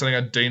wins, that's setting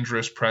a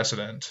dangerous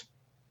precedent.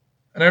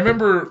 And I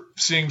remember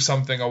seeing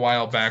something a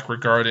while back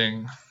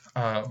regarding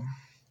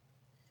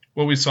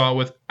what we saw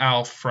with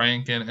Al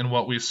Franken and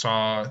what we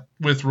saw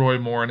with Roy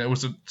Moore. And it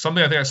was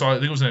something I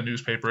think it was in a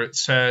newspaper. It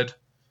said,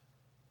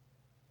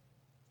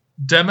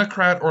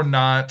 Democrat or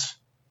not,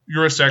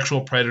 you're a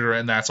sexual predator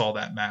and that's all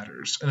that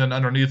matters. And then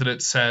underneath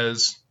it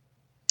says,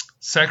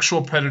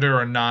 sexual predator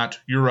or not,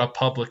 you're a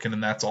Republican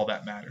and that's all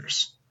that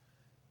matters.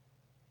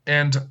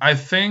 And I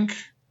think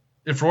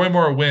if Roy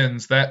Moore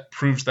wins, that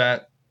proves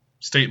that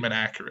statement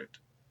accurate.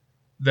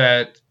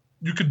 That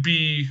you could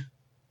be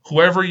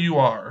whoever you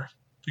are.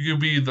 You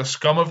could be the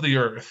scum of the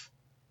earth.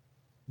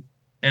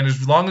 And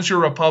as long as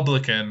you're a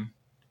Republican,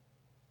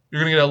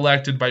 you're going to get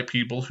elected by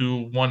people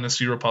who want to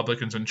see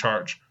Republicans in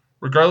charge.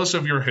 Regardless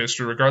of your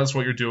history, regardless of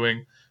what you're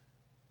doing,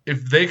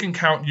 if they can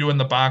count you in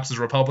the box as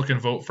a Republican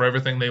vote for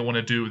everything they want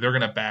to do, they're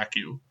going to back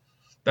you.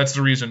 That's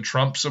the reason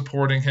Trump's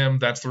supporting him.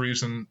 That's the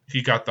reason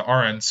he got the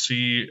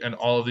RNC and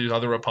all of these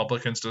other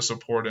Republicans to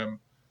support him.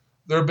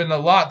 There have been a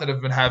lot that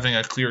have been having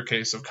a clear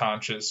case of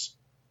conscience.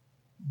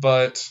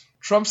 But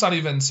Trump's not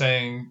even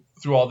saying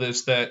through all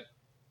this that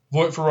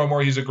vote for Roy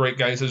Moore, he's a great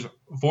guy. He says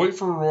vote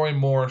for Roy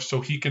Moore so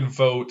he can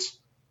vote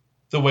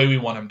the way we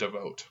want him to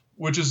vote,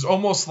 which is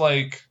almost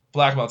like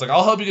blackmail. It's like,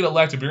 I'll help you get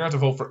elected, but you're going to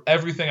have to vote for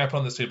everything I put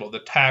on this table, the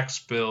tax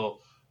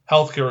bill,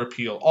 healthcare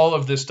repeal, all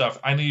of this stuff.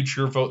 I need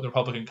your vote in the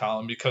Republican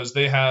column because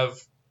they have,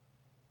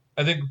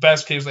 I think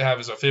best case they have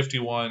is a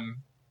 51-49.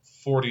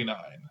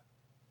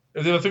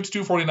 If they have a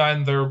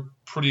 52-49, they're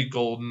pretty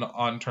golden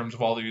on terms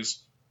of all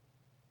these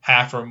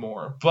half or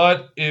more.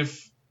 But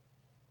if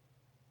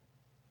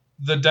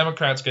the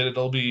Democrats get it,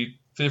 it'll be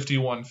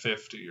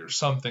 51-50 or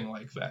something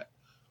like that,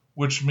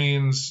 which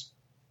means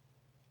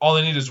all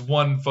they need is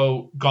one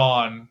vote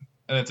gone,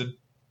 and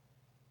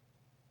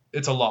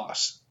it's a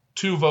loss.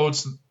 Two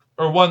votes,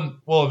 or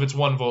one, well, if it's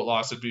one vote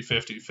loss, it'd be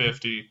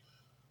 50-50.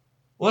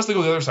 Unless they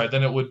go the other side,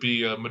 then it would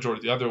be a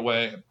majority the other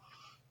way.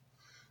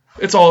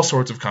 It's all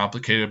sorts of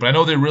complicated, but I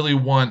know they really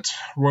want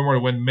Roy Moore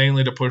to win,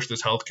 mainly to push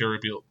this healthcare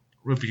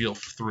repeal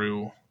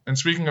through. And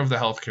speaking of the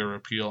healthcare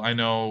repeal, I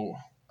know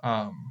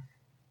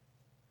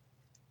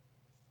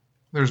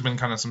there's been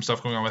kind of some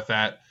stuff going on with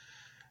that.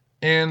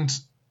 And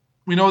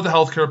we know the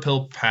healthcare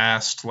bill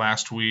passed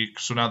last week,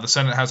 so now the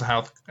Senate has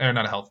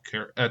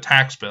a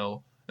tax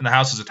bill, and the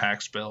House has a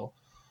tax bill.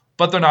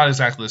 But they're not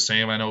exactly the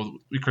same. I know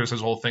we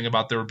criticized the whole thing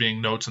about there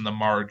being notes in the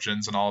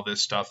margins and all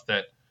this stuff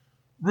that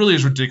really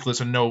is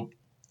ridiculous, and no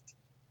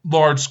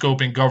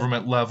large-scoping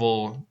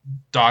government-level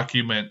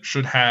document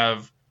should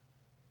have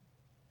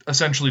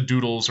essentially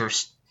doodles or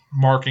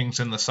markings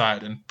in the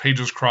side and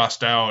pages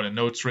crossed out and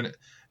notes written.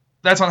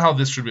 That's not how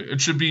this should be.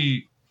 It should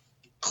be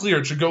clear.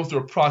 It should go through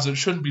a process. It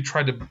shouldn't be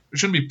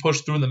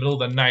pushed through in the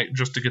middle of the night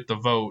just to get the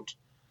vote.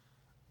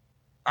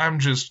 I'm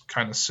just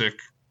kind of sick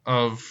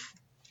of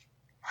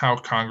how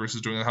Congress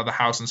is doing it, how the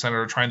House and Senate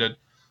are trying to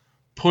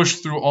push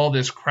through all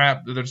this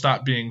crap that's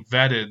not being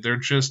vetted. They're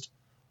just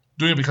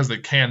doing it because they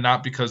can,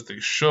 not because they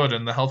should.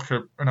 And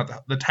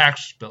the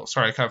tax bill.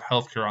 Sorry, I have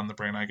healthcare on the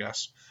brain, I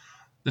guess.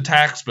 The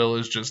tax bill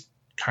is just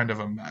kind of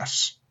a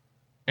mess.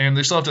 And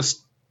they still have to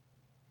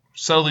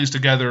settle these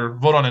together,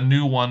 vote on a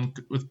new one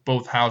with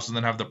both houses, and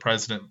then have the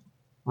president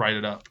write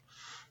it up.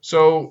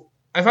 So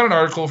I found an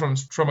article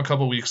from a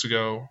couple weeks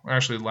ago,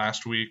 actually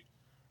last week,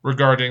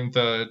 regarding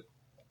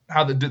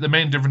how the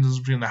main differences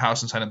between the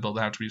House and Senate bill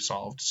that have to be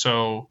solved.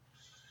 So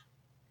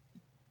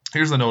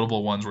here's the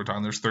notable ones we're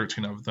talking. There's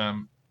 13 of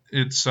them.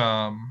 It's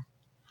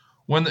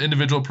when the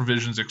individual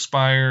provisions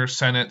expire.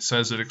 Senate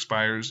says it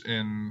expires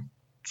in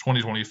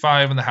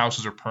 2025, and the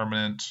Houses are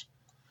permanent.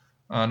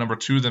 Number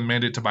 2, the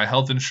mandate to buy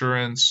health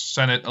insurance.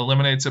 Senate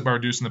eliminates it by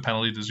reducing the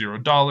penalty to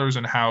 $0,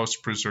 and House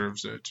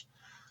preserves it.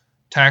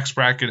 Tax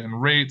bracket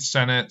and rate.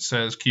 Senate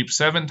says keep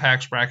 7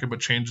 tax bracket, but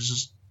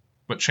changes,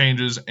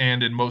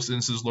 and in most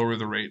instances lower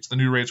the rates. The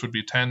new rates would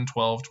be 10,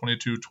 12,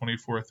 22,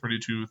 24,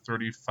 32,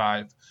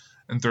 35,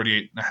 and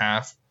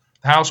 38.5.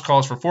 The House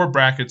calls for 4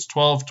 brackets: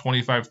 12,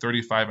 25,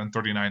 35, and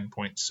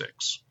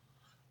 39.6.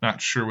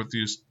 Not sure what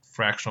these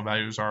fractional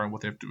values are and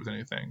what they have to do with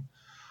anything.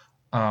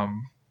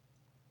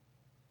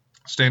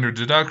 Standard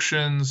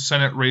deductions.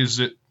 Senate raises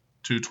it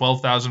to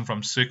 $12,000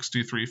 from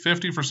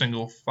 $6,350 for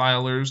single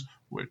filers,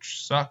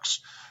 which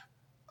sucks.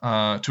 To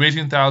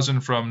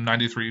 $18,000 from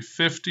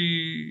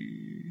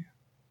 $9,350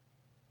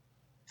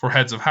 for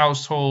heads of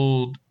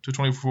household, to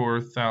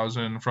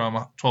 $24,000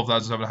 from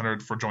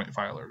 $12,700 for joint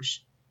filers.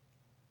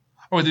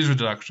 Oh, wait, these are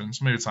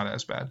deductions. Maybe it's not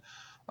as bad.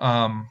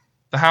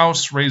 The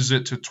House raises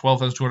it to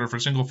 $12,200 for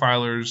single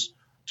filers,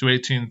 to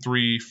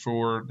 $18,300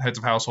 for heads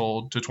of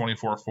household, to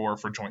 $24,400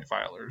 for joint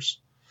filers.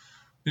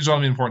 These are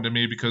all important to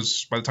me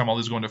because by the time all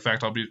these go into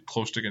effect, I'll be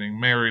close to getting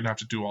married and have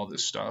to do all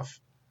this stuff.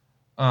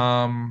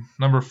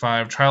 Number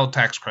 5, child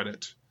tax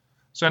credit.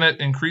 Senate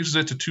increases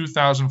it to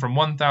 $2,000 from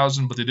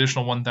 $1,000, but the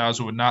additional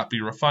 $1,000 would not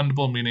be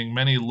refundable, meaning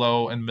many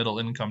low and middle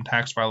income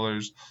tax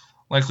filers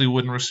likely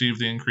wouldn't receive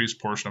the increased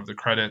portion of the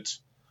credit.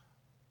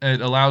 It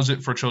allows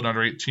it for children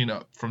under 18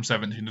 up from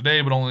 17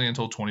 today, but only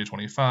until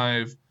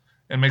 2025,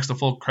 and makes the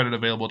full credit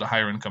available to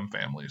higher income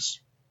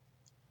families.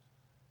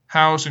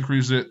 House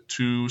increases it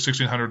to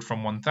 $1,600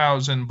 from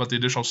 $1,000, but the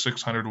additional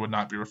 $600 would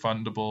not be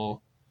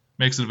refundable,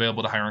 makes it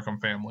available to higher income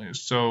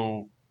families.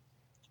 So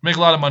make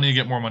a lot of money, you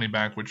get more money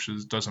back, which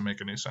doesn't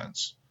make any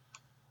sense.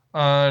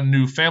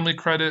 New family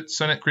credit.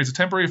 Senate creates a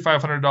temporary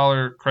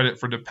 $500 credit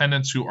for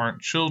dependents who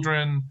aren't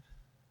children.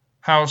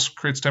 House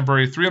creates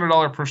temporary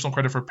 $300 personal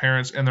credit for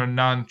parents and their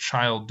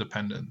non-child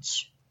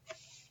dependents.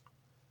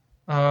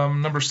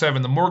 Number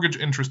 7, the mortgage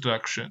interest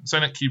deduction.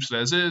 Senate keeps it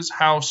as is.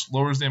 House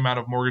lowers the amount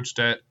of mortgage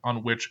debt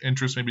on which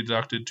interest may be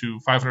deducted to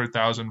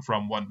 $500,000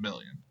 from $1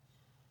 million.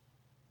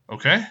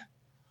 Okay.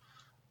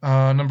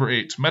 Number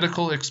 8,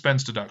 medical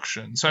expense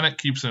deduction. Senate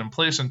keeps it in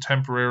place and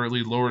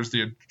temporarily lowers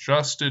the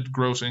adjusted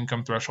gross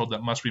income threshold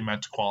that must be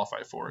met to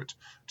qualify for it.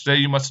 Today,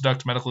 you must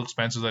deduct medical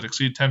expenses that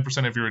exceed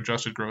 10% of your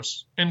adjusted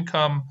gross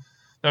income.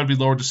 That would be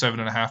lowered to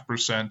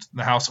 7.5%.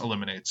 The House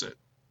eliminates it.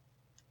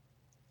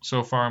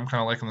 So far, I'm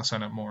kind of liking the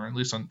Senate more, at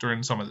least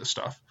during some of this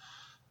stuff.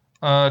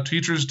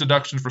 Teachers'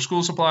 deduction for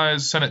school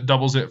supplies. Senate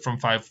doubles it from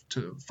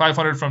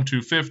 $500 from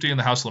 $250, and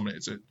the House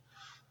eliminates it.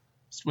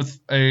 With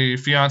a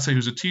fiance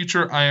who's a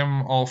teacher, I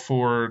am all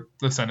for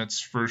the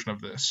Senate's version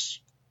of this.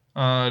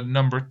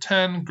 Number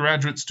 10,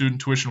 graduate student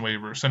tuition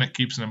waiver. Senate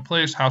keeps it in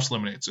place. House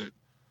eliminates it.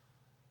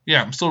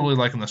 Yeah, I'm still really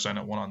liking the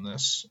Senate one on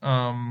this.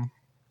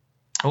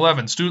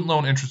 11, student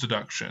loan interest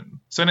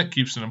deduction. Senate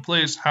keeps it in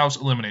place. House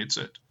eliminates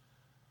it.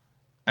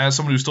 As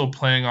someone who's still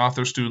paying off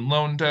their student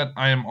loan debt,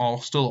 I am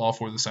still all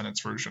for the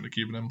Senate's version to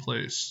keep it in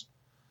place.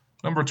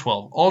 Number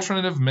 12,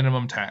 alternative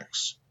minimum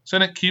tax.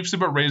 Senate keeps it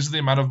but raises the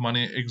amount of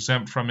money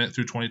exempt from it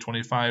through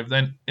 2025,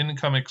 then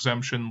income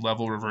exemption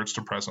level reverts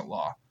to present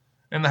law.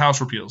 And the House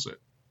repeals it.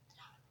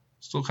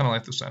 Still kind of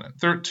like the Senate.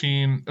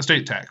 13,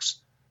 estate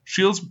tax.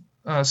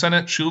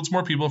 Senate shields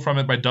more people from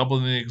it by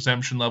doubling the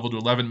exemption level to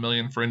 $11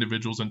 million for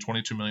individuals and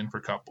 $22 million for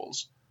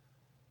couples.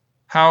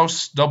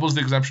 House doubles the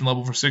exemption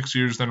level for 6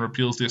 years, then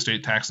repeals the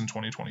estate tax in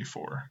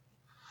 2024.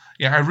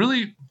 Yeah, I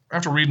really,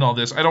 after reading all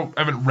this, I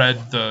haven't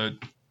read the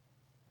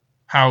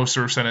House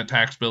or Senate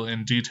tax bill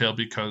in detail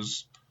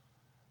because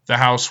the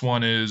House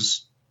one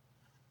is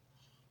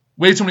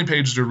way too many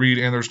pages to read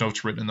and there's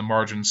notes written in the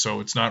margin, so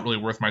it's not really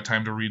worth my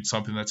time to read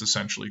something that's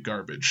essentially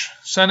garbage.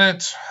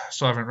 Senate,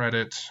 still haven't read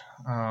it.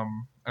 I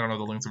don't know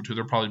the length of it.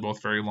 They're probably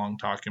both very long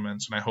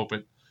documents, and I hope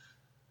it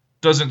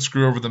doesn't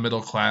screw over the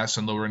middle class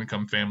and lower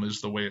income families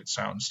the way it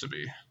sounds to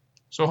be.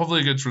 So hopefully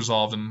it gets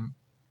resolved and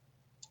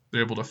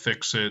they're able to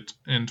fix it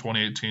in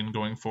 2018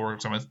 going forward.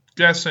 Because I'm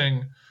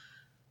guessing,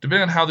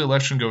 depending on how the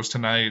election goes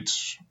tonight,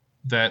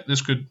 that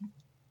this could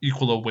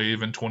equal a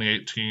wave in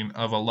 2018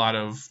 of a lot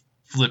of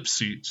flip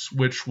seats,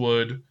 which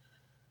would,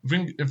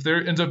 if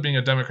there ends up being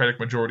a Democratic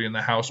majority in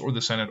the House or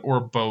the Senate or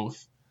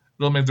both,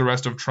 it'll make the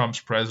rest of Trump's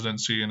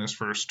presidency in his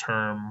first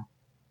term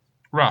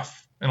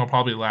rough. And he'll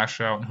probably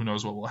lash out, and who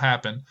knows what will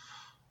happen.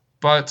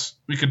 But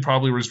we could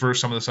probably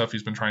reverse some of the stuff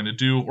he's been trying to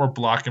do or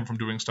block him from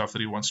doing stuff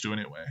that he wants to do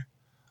anyway.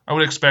 I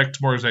would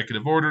expect more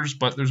executive orders,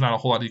 but there's not a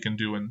whole lot he can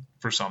do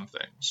for some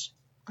things.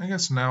 I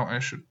guess now I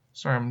should...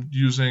 Sorry, I'm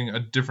using a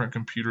different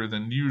computer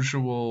than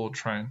usual,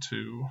 And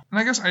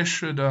I guess I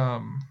should,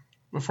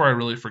 before I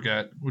really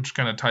forget, which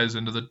kind of ties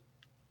into the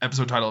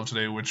episode title of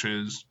today, which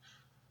is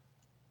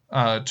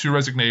 2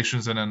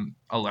 resignations and an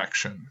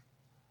election.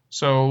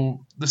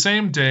 So the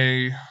same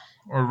day,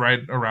 or right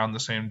around the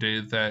same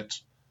day that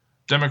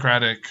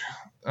Democratic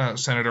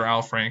Senator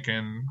Al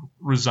Franken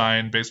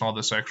resigned based on all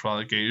the sexual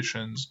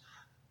allegations,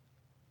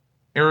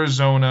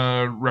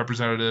 Arizona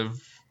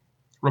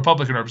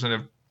Republican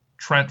Representative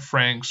Trent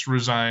Franks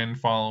resigned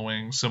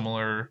following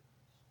following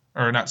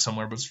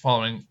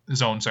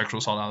his own sexual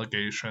assault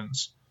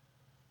allegations.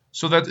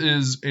 So that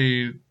is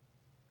a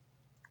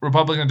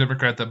Republican and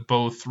Democrat that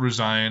both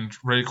resigned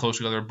very close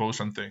together,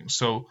 both on things.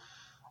 So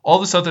all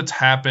the stuff that's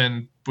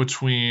happened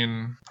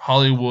between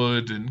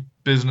Hollywood and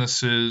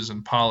businesses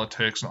and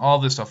politics and all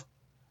this stuff,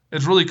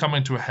 it's really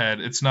coming to a head.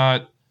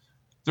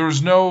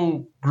 There's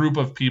no group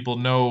of people,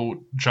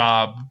 no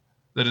job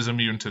that is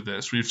immune to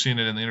this. We've seen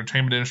it in the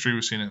entertainment industry.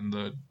 We've seen it in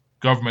the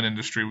government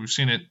industry. We've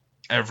seen it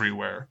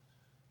everywhere.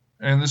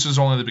 And this is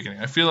only the beginning.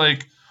 I feel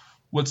like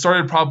what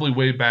started probably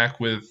way back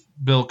with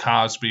Bill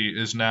Cosby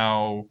is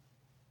now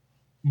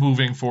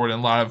moving forward,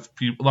 and a lot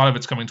of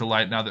it's coming to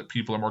light now that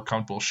people are more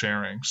comfortable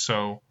sharing.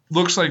 So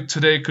looks like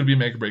today could be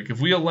make or break.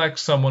 If we elect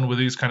someone with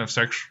these kind of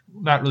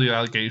not really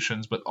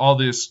allegations, but all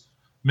this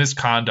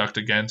misconduct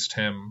against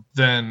him,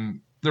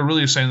 then they're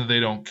really saying that they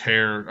don't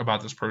care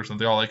about this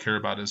person. All they care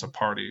about is a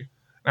party.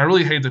 And I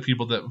really hate the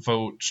people that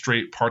vote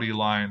straight party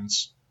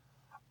lines.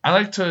 I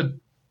like to, at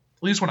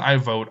least when I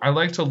vote, I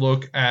like to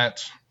look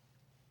at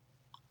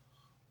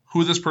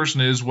who this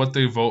person is, what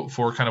they vote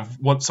for, kind of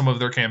what some of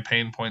their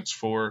campaign points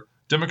for.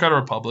 Democrat or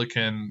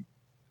Republican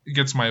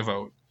gets my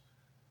vote.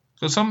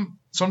 Because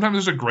sometimes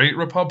there's a great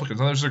Republican,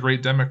 sometimes there's a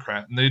great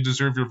Democrat, and they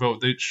deserve your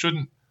vote. They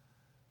shouldn't.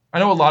 I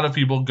know a lot of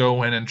people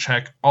go in and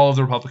check all of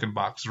the Republican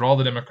boxes or all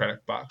the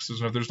Democratic boxes.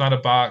 And if there's not a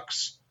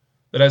box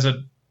that has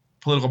a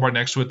political party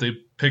next to it, they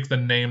pick the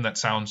name that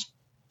sounds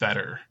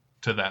better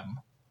to them.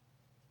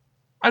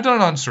 I've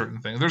done it on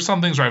certain things. There's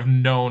some things where I've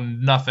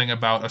known nothing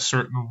about a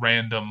certain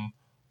random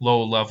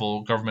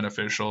low-level government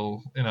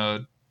official in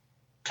a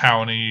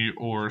county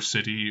or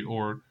city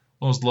or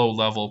those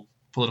low-level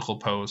political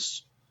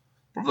posts.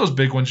 But for those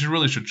big ones, you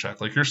really should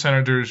check. Like your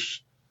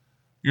senators,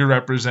 your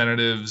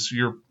representatives,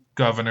 your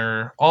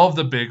governor, all of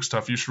the big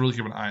stuff you should really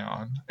keep an eye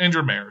on. And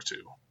your mayor,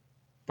 too.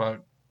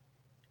 But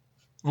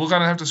we'll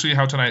kind of have to see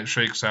how tonight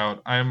shakes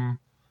out. I'm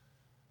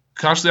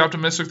cautiously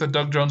optimistic that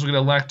Doug Jones will get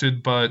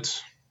elected,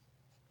 but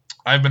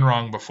I've been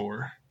wrong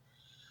before.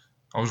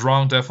 I was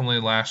wrong definitely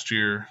last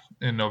year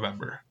in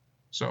November.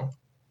 So,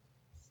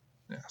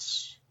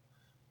 yes.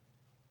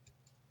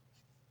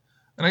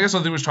 And I guess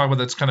something we should talk about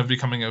that's kind of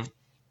becoming a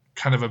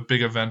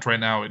big event right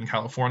now in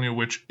California,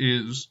 which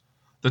is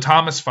the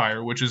Thomas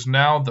Fire, which is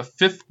now the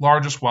 5th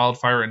largest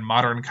wildfire in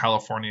modern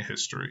California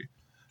history.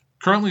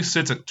 Currently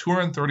sits at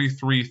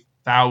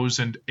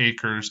 233,000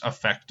 acres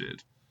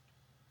affected.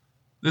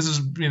 This has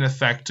been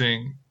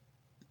affecting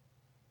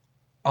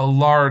a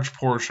large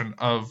portion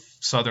of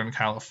Southern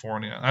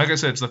California. Like I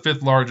said, it's the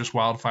 5th largest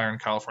wildfire in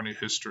California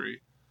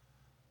history.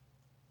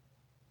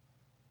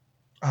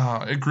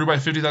 It grew by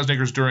 50,000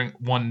 acres during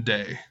one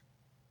day.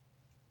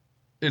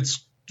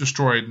 It's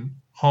destroyed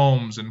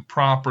homes and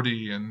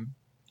property, and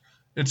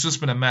it's just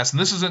been a mess. And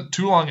this isn't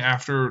too long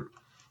after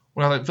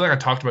what I feel like I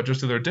talked about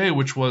just the other day,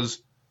 which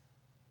was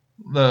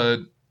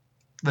the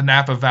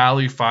Napa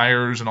Valley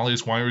fires and all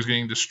these wineries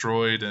getting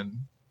destroyed. And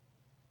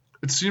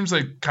it seems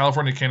like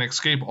California can't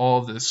escape all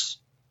of this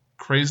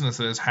craziness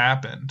that has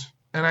happened.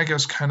 And I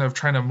guess kind of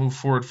trying to move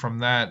forward from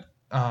that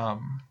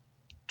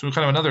to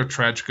kind of another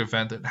tragic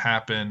event that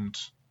happened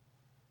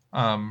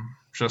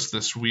just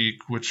this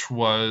week, which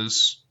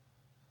was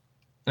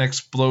an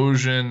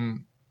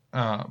explosion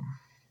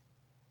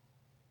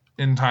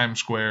in Times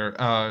Square.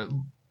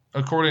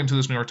 According to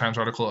this New York Times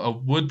article, a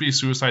would-be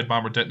suicide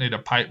bomber detonated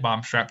a pipe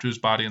bomb strapped to his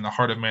body in the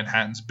heart of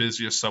Manhattan's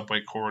busiest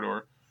subway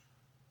corridor,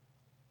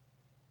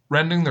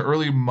 rending the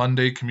early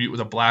Monday commute with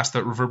a blast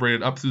that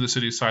reverberated up through the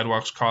city's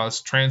sidewalks,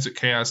 caused transit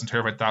chaos, and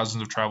terrified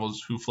thousands of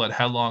travelers who fled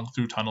headlong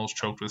through tunnels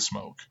choked with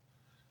smoke.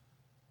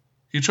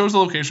 He chose the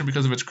location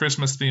because of its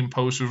Christmas-themed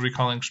posters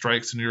recalling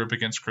strikes in Europe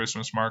against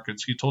Christmas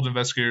markets. He told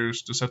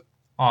investigators to set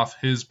off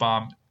his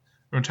bomb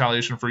in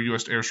retaliation for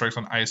U.S. airstrikes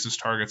on ISIS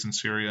targets in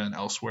Syria and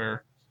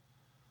elsewhere.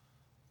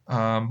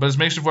 But his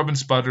makeshift weapon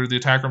sputtered. The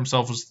attacker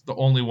himself was the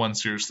only one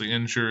seriously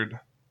injured.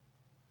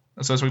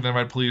 A suspect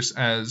identified police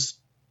as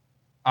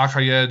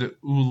Akayed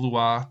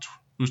Ulua,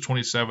 who's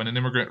 27, an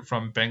immigrant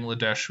from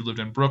Bangladesh who lived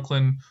in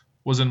Brooklyn,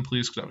 was in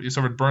police custody. He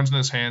suffered burns in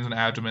his hands and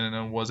abdomen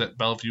and was at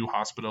Bellevue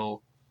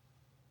Hospital.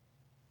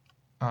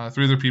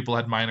 3 other people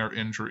had minor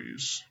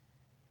injuries.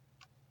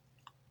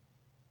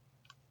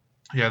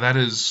 Yeah, that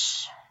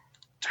is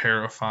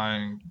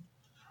terrifying.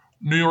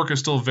 New York is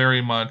still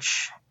very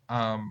much...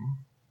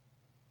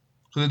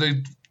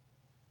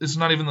 it's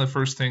not even the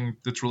first thing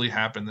that's really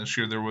happened this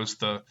year. There was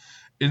the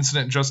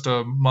incident just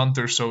a month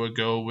or so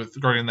ago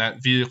regarding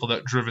that vehicle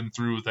that driven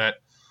through that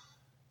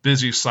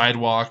busy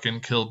sidewalk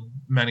and killed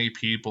many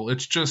people.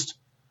 It's just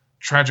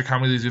tragic how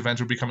many of these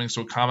events are becoming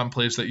so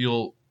commonplace that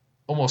you'll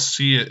almost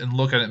see it and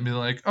look at it and be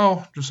like,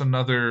 oh, just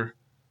another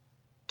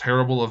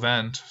terrible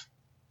event.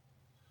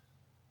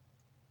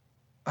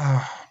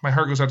 My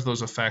heart goes out to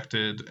those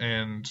affected,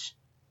 and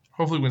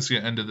hopefully we can see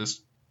an end to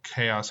this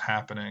chaos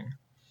happening.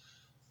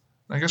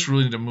 I guess we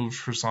really need to move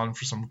on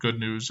for some good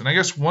news. And I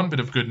guess one bit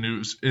of good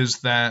news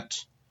is that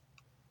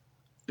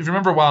if you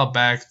remember a while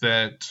back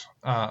that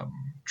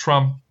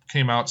Trump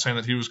came out saying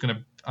that he was going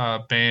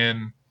to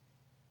ban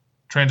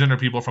transgender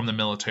people from the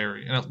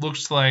military. And it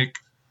looks like,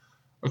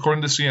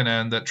 according to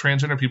CNN, that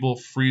transgender people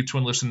free to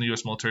enlist in the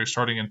U.S. military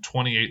starting in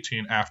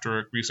 2018 after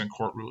a recent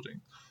court ruling.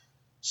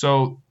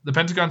 So the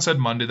Pentagon said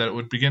Monday that it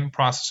would begin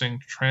processing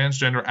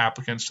transgender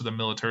applicants to the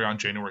military on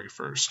January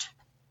 1st.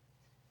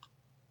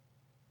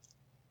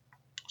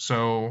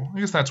 So I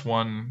guess that's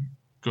one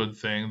good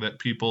thing, that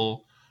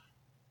people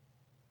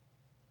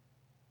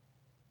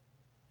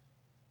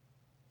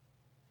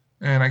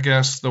And I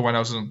guess the White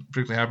House isn't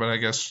particularly happy, but I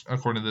guess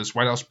according to this,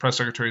 White House Press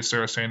Secretary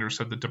Sarah Sanders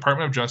said the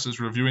Department of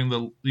Justice reviewing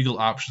the legal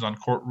options on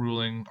court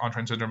ruling on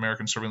transgender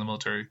Americans serving in the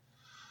military,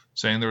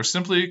 saying they were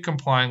simply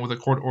complying with a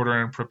court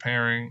order and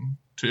preparing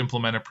to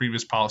implement a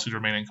previous policy to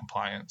remain in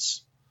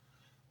compliance.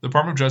 The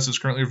Department of Justice is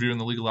currently reviewing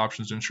the legal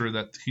options to ensure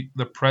that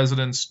the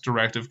president's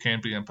directive can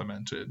be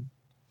implemented.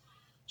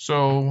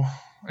 So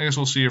I guess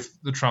we'll see if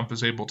the Trump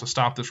is able to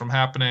stop this from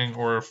happening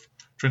or if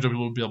transgender people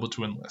will be able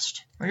to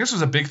enlist. I guess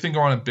there's a big thing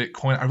going on in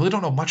Bitcoin. I really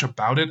don't know much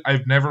about it.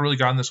 I've never really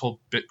gotten this whole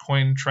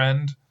Bitcoin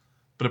trend,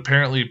 but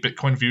apparently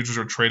Bitcoin futures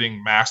are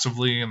trading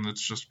massively and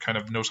it's just kind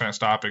of no sign of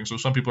stopping. So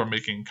some people are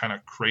making kind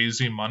of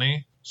crazy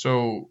money.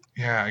 So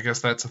yeah, I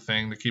guess that's a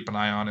thing to keep an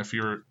eye on if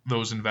you're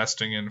those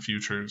investing in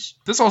futures.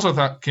 This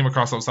also came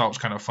across that I thought was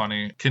kind of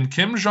funny. Can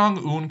Kim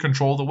Jong-un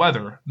control the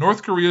weather?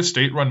 North Korea's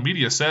state-run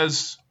media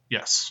says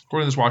yes.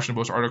 According to this Washington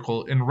Post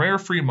article, in rare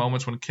free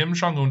moments when Kim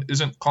Jong-un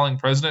isn't calling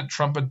President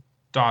Trump a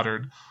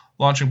dotard,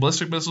 launching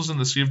ballistic missiles in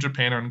the Sea of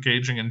Japan, or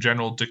engaging in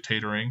general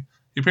dictatoring,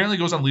 he apparently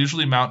goes on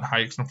leisurely mountain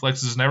hikes and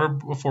flexes his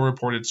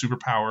never-before-reported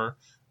superpower,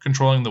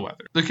 controlling the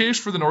weather. The case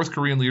for the North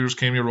Korean leader's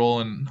cameo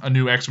role in a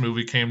new action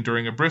movie came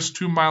during a brisk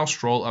 2-mile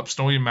stroll up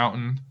snowy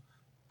mountain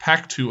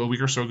Paktu a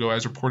week or so ago,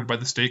 as reported by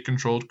the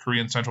state-controlled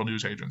Korean Central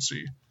News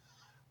Agency.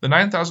 The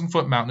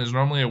 9,000-foot mountain is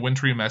normally a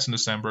wintry mess in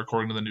December,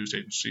 according to the news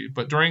agency,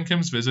 but during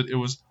Kim's visit, it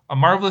was a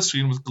marvelous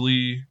scene with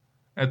glee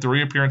at the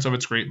reappearance of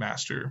its great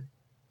master.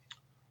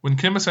 When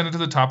Kim ascended to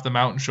the top, the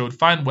mountain showed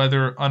fine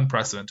weather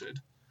unprecedented.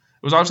 It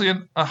was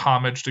obviously a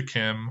homage to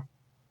Kim.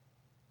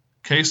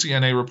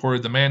 KCNA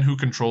reported the man who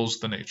controls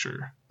the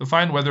nature. The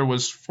fine weather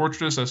was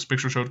fortuitous, as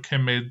pictures showed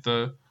Kim made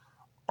the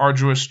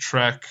arduous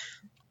trek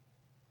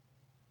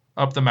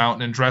up the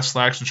mountain in dress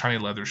slacks and shiny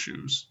leather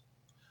shoes.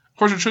 Of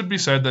course, it should be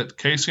said that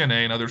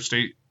KCNA and other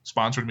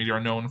state-sponsored media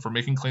are known for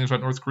making claims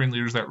about North Korean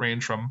leaders that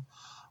range from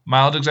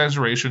mild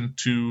exaggeration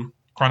to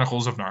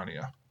Chronicles of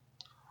Narnia.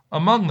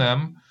 Among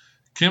them,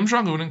 Kim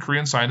Jong-un and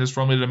Korean scientists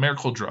formulated a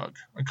miracle drug,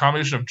 a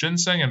combination of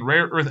ginseng and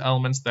rare earth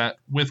elements that,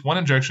 with one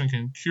injection,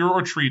 can cure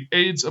or treat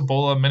AIDS,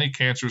 Ebola, many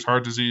cancers,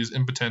 heart disease,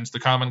 impotence, the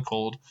common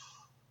cold,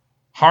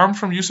 harm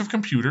from use of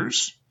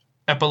computers,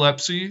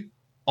 epilepsy,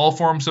 all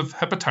forms of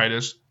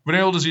hepatitis,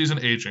 venereal disease,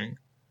 and aging.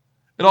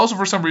 It also,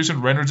 for some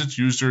reason, renders its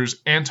users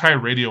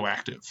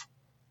anti-radioactive.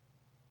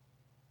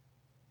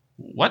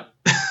 What?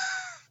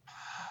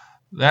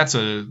 That's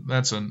a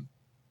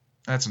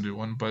new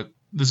one, but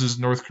this is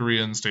North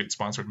Korean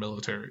state-sponsored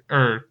military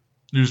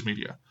news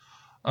media.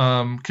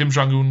 Kim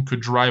Jong-un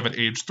could drive at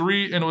age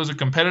 3 and was a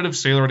competitive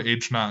sailor at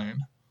age 9.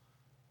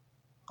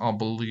 I'll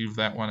believe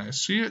that when I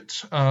see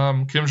it.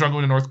 Kim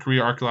Jong-un and North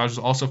Korea archaeologists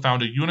also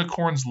found a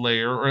unicorn's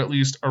lair, or at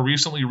least a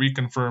recently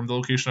reconfirmed the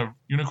location of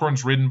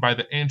unicorns ridden by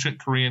the ancient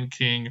Korean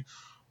king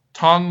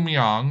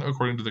Tongmyong,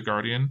 according to The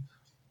Guardian.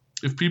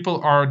 If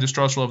people are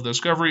distrustful of the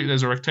discovery, it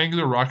is a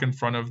rectangular rock in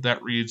front of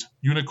that reads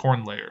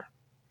Unicorn Lair.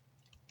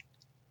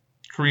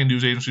 Korean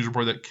news agencies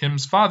report that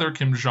Kim's father,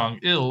 Kim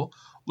Jong-il,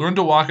 learned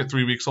to walk at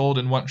 3 weeks old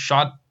and once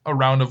shot a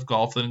round of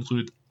golf that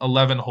included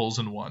 11 holes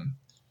in one.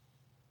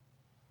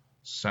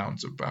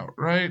 Sounds about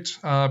right.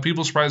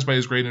 People surprised by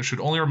his greatness should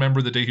only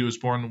remember the day he was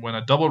born, when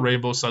a double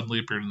rainbow suddenly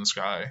appeared in the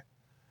sky.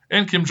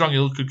 And Kim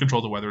Jong-il could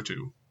control the weather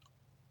too.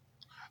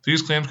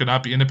 These claims could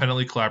not be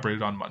independently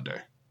collaborated on Monday,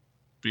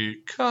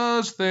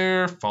 because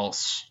they're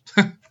false.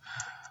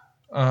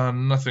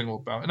 Nothing will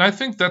bounce. And I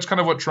think that's kind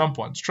of what Trump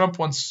wants. Trump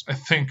wants, I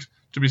think,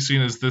 to be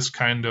seen as this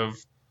kind of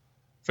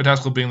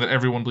fantastical being that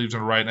everyone believes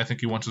in right, and I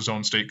think he wants his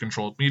own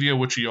state-controlled media,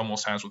 which he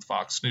almost has with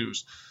Fox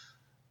News.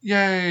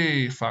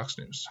 Yay, Fox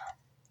News.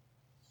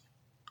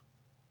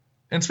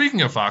 And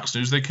speaking of Fox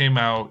News, they came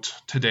out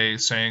today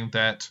saying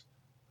that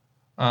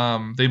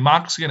they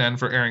mocked CNN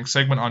for airing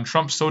segment on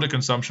Trump's soda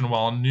consumption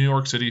while New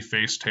York City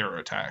faced terror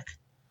attack.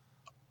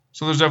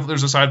 So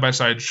there's a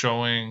side-by-side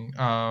showing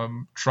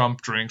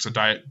Trump drinks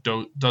a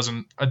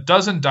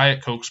dozen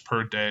Diet Cokes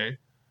per day.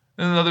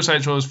 And another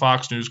side shows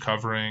Fox News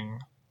covering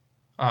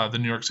the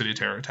New York City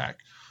terror attack.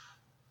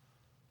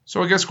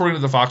 So I guess according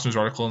to the Fox News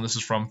article, and this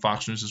is from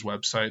Fox News'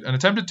 website, an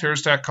attempted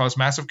terrorist attack caused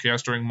massive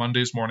chaos during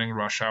Monday's morning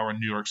rush hour in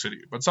New York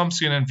City. But some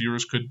CNN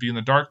viewers could be in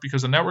the dark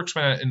because the network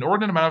spent an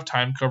inordinate amount of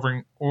time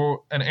covering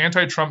an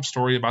anti-Trump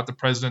story about the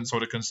president's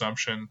soda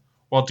consumption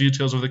while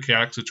details of the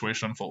chaotic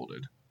situation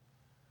unfolded.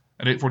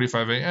 At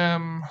 8:45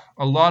 a.m.,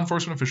 a law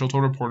enforcement official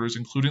told reporters,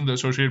 including the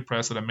Associated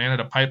Press, that a man had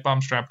a pipe bomb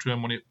strapped to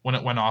him when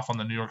it went off on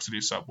the New York City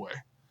subway.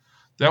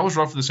 That was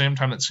roughly the same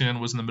time that CNN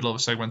was in the middle of a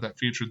segment that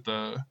featured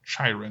the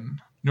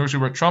Chiron. New York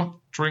City wrote, Trump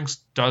drinks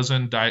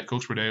dozen Diet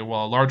Cokes per day,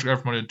 while a large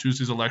ad promoted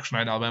Tuesday's election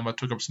night in Alabama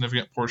took up a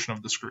significant portion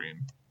of the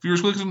screen.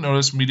 Viewers quickly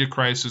noticed media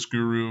crisis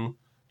guru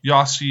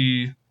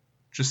Yossi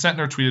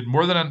Jesentner tweeted,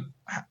 more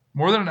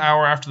than an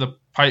hour after the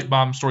pipe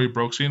bomb story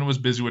broke, CNN was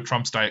busy with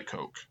Trump's Diet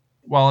Coke.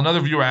 While another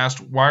viewer asked,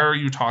 why are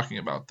you talking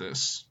about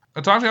this?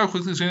 I talked about how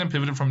quickly CNN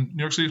pivoted from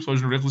New York City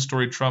explosion to ridiculous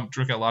story Trump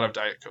drinking a lot of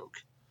Diet Coke.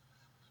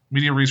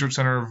 Media Research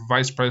Center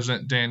Vice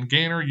President Dan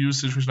Gaynor used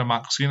the situation to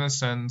mock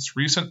CNN's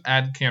recent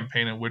ad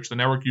campaign in which the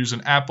network used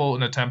an Apple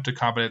in an attempt to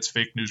combat its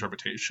fake news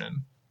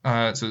reputation.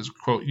 It says,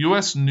 quote,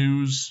 U.S.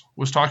 News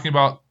was talking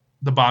about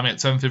the bombing at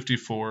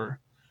 7:54.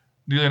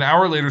 Nearly an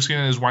hour later,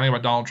 CNN is whining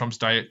about Donald Trump's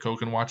Diet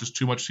Coke and watches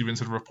too much TV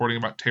instead of reporting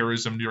about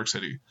terrorism in New York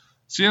City.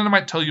 CNN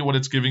might tell you what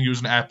it's giving you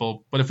as an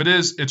apple, but if it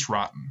is, it's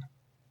rotten.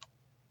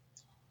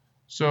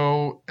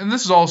 So, and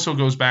this also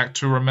goes back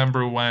to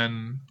remember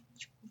when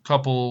a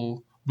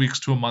couple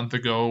weeks to a month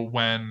ago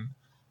when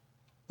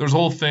there was a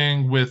whole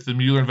thing with the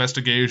Mueller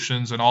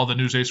investigations and all the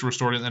news stations were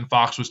restored, and then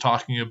Fox was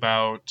talking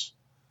about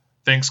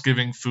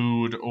Thanksgiving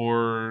food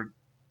or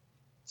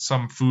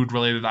some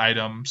food-related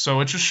item. So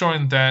it's just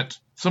showing that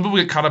some people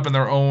get caught up in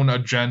their own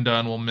agenda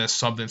and will miss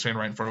something saying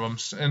right in front of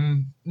them.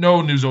 And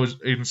no news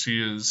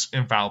agency is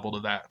infallible to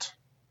that.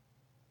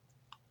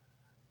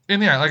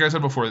 And yeah, like I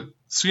said before,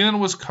 CNN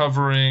was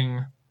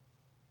covering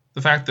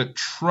the fact that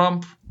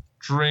Trump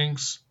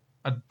drinks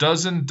a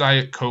dozen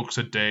Diet Cokes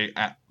a day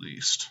at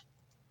least.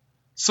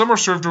 Some are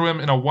served to him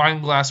in a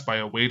wine glass by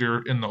a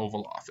waiter in the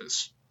Oval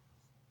Office,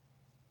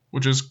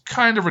 which is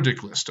kind of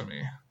ridiculous to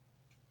me.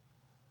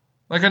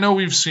 Like, I know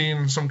we've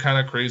seen some kind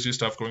of crazy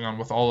stuff going on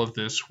with all of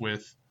this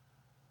with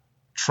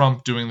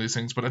Trump doing these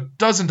things, but a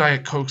dozen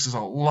Diet Cokes is a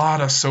lot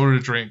of soda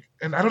to drink.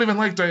 And I don't even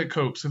like Diet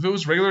Cokes. If it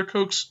was regular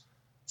Cokes,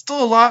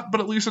 still a lot,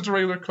 but at least it's a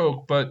regular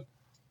Coke. But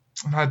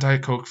I'm not a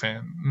Diet Coke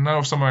fan. I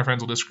know some of my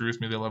friends will disagree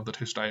with me. They love the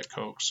taste of Diet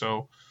Coke.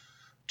 So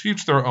to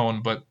each their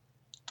own, but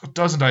a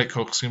dozen Diet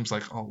Coke seems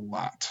like a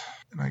lot.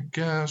 And I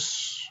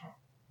guess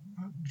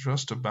that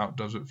just about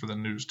does it for the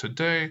news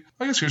today.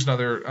 I guess here's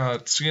another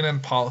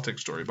CNN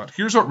politics story about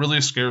here's what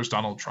really scares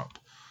Donald Trump.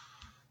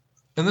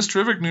 In this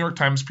terrific New York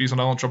Times piece on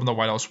Donald Trump in the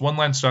White House, one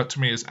line stood out to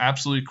me as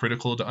absolutely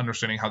critical to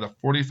understanding how the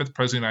 45th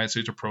President of the United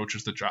States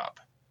approaches the job.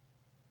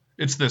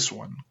 It's this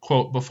one.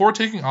 Quote, before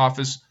taking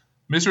office,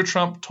 Mr.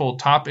 Trump told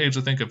top aides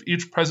to think of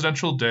each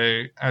presidential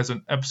day as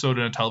an episode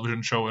in a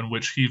television show in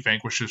which he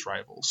vanquishes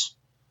rivals.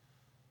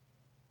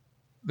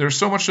 There's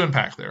so much to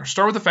unpack there.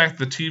 Start with the fact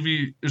that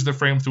TV is the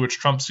frame through which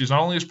Trump sees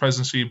not only his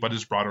presidency, but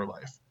his broader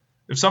life.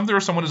 If something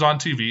or someone is on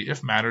TV,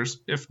 if matters,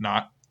 if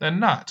not, then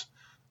not.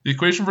 The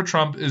equation for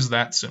Trump is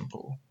that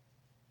simple.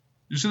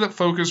 You see that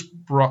focus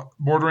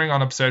bordering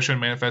on obsession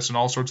manifests in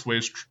all sorts of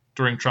ways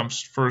during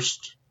Trump's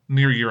first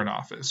near year in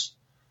office.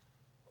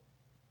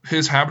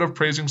 His habit of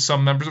praising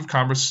some members of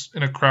Congress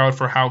in a crowd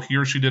for how he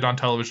or she did on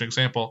television.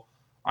 Example,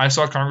 I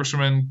saw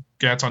Congressman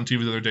Gatz on TV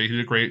the other day. He did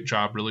a great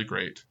job, really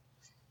great.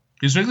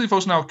 He's uniquely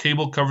focused on how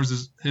cable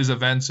covers his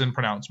events and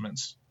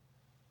pronouncements.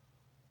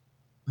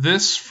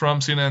 This,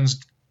 from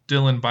CNN's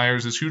Dylan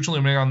Byers, is hugely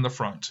illuminating on the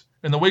front.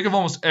 In the wake of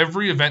almost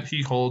every event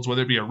he holds,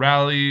 whether it be a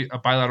rally, a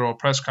bilateral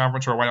press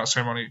conference, or a White House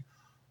ceremony,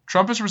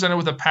 Trump is presented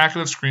with a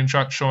packet of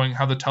screenshots showing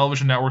how the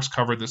television networks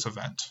covered this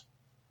event.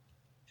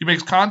 He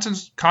makes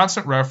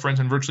constant reference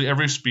in virtually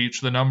every speech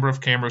to the number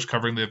of cameras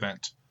covering the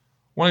event.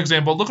 One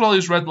example, look at all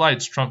these red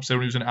lights, Trump said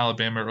when he was in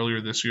Alabama earlier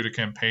this year to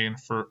campaign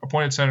for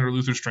appointed Senator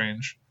Luther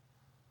Strange.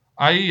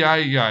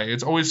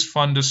 It's always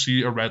fun to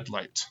see a red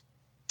light.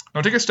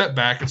 Now take a step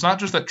back. It's not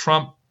just that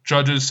Trump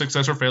judges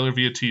success or failure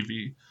via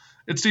TV.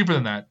 It's deeper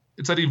than that.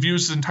 It's that he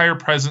views his entire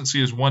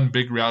presidency as one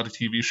big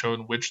reality TV show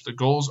in which the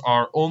goals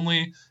are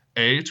only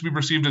A, to be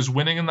perceived as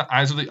winning in the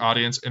eyes of the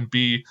audience, and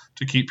B,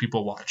 to keep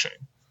people watching.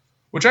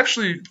 Which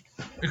actually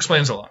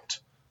explains a lot.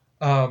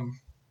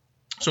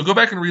 So go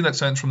back and read that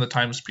sentence from the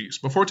Times piece.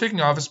 Before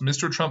taking office,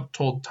 Mr. Trump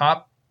told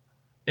top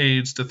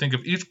aides to think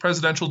of each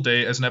presidential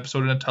day as an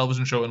episode in a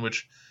television show in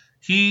which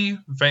he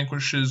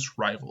vanquishes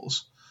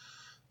rivals.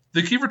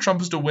 The key for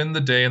Trump is to win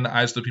the day in the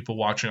eyes of the people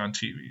watching on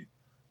TV.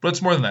 But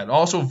it's more than that. It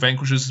also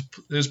vanquishes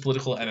his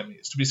political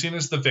enemies, to be seen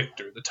as the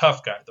victor, the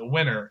tough guy, the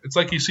winner. It's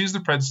like he sees the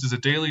presidency as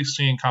a daily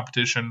seeing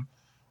competition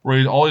where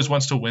he always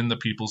wants to win the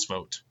people's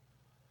vote.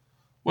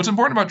 What's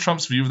important about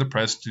Trump's view of the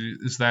presidency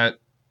is that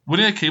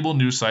winning a cable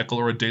news cycle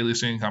or a daily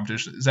singing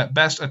competition is at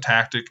best a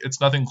tactic.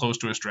 It's nothing close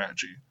to a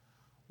strategy,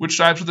 which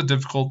jives with the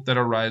difficulty that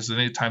arises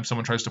any time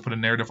someone tries to put a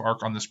narrative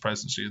arc on this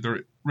presidency. There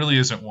really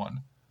isn't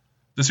one.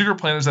 The secret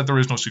plan is that there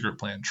is no secret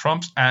plan.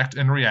 Trump's act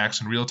and reacts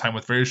in real time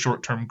with very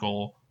short-term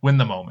goal, win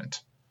the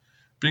moment.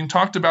 Being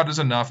talked about is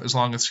enough as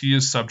long as he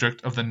is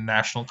subject of the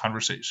national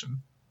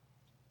conversation.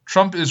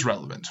 Trump is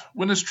relevant.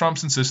 Witness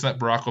Trump's insistence that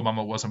Barack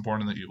Obama wasn't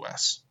born in the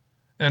U.S.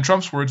 And in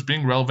Trump's words,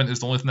 being relevant is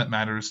the only thing that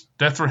matters.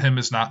 Death for him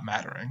is not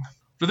mattering.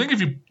 But I think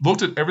if you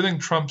looked at everything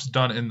Trump's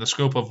done in the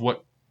scope of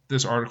what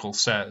this article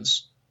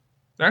says,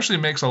 it actually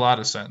makes a lot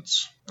of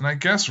sense. And I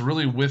guess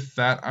really with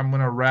that, I'm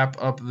going to wrap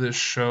up this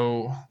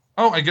show.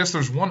 Oh, I guess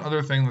there's one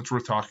other thing that's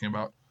worth talking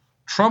about.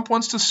 Trump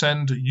wants to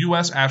send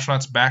U.S.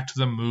 astronauts back to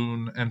the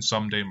moon and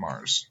someday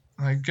Mars.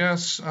 I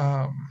guess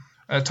at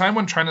a time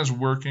when China's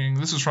working,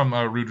 this is from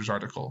a Reuters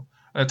article,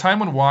 at a time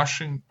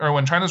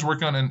when China's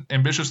working on an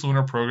ambitious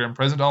lunar program,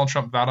 President Donald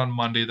Trump vowed on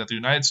Monday that the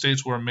United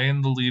States will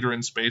remain the leader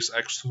in space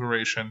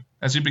exploration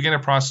as he began a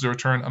process to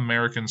return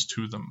Americans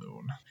to the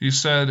moon. He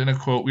said in a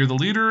quote, "We are the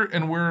leader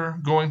and we're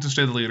going to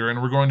stay the leader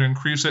and we're going to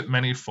increase it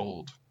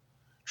many-fold."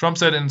 Trump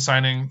said in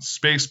signing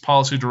Space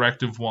Policy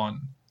Directive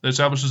 1 that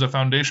establishes a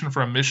foundation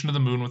for a mission to the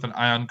moon with an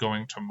eye on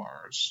going to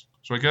Mars.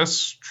 So I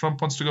guess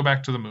Trump wants to go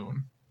back to the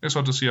moon. I guess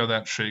we'll have to see how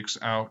that shakes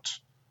out.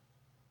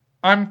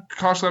 I'm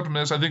cautiously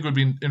optimistic. I think it would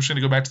be interesting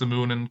to go back to the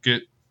moon and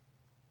get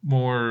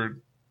more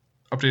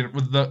updated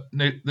with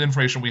the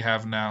information we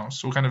have now.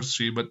 So we'll kind of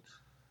see. But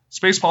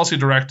Space Policy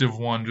Directive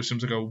 1 just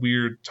seems like a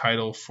weird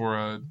title for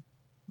a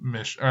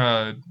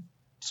mission.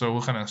 So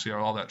we'll kind of see how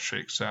all that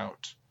shakes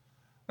out.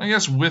 I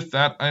guess with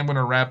that, I'm going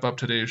to wrap up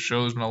today's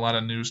show. There's been a lot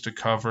of news to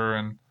cover,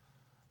 and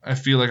I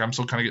feel like I'm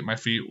still kind of getting my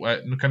feet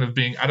wet and kind of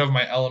being out of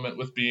my element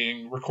with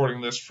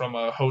recording this from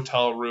a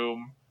hotel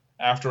room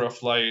after a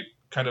flight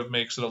kind of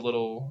makes it a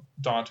little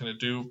daunting to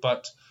do.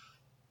 But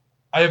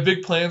I have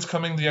big plans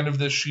coming the end of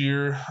this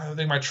year. I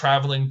think my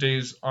traveling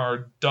days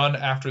are done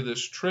after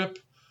this trip,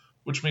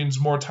 which means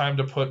more time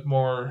to put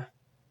more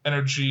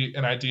energy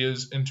and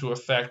ideas into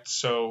effect.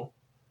 So,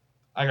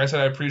 like I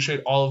said, I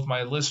appreciate all of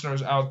my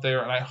listeners out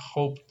there, and I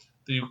hope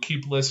that you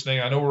keep listening.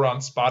 I know we're on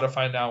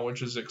Spotify now,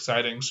 which is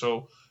exciting,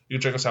 so you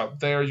can check us out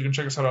there. You can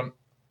check us out on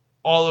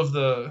all of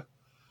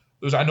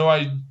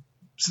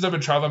since I've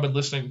been traveling, I've been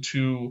listening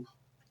to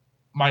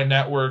my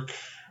network,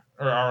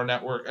 or our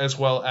network, as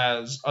well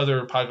as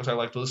other podcasts I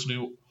like to listen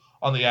to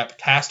on the app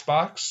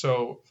CastBox.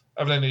 So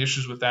I haven't had any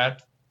issues with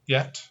that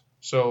yet.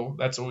 So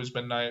that's always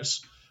been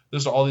nice.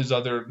 There's all these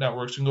other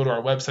networks. You can go to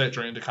our website,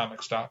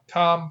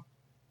 journeyintocomics.com,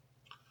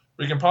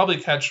 where you can probably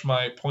catch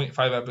my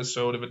 0.5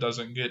 episode if it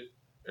doesn't get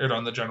aired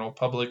on the general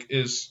public,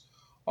 is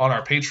on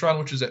our Patreon,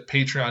 which is at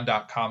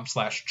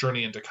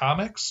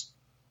patreon.com/journeyintocomics,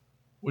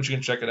 which you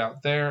can check it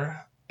out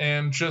there.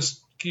 And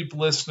just keep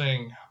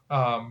listening.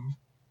 A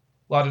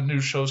lot of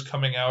new shows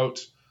coming out.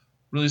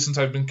 Really, since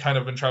I've been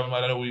traveling a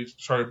lot, I know we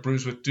started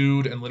Brews with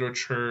Dude and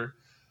literature.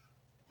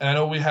 And I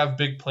know we have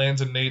big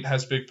plans, and Nate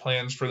has big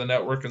plans for the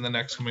network in the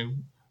next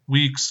coming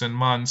weeks and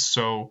months.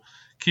 So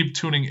keep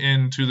tuning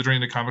in to the Journey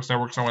into Comics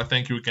Network. So I want to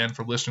thank you again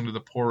for listening to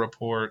the Poor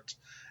Report,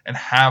 and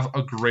have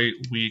a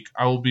great week.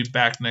 I will be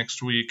back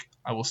next week.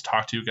 I will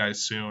talk to you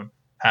guys soon.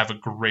 Have a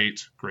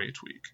great, great week.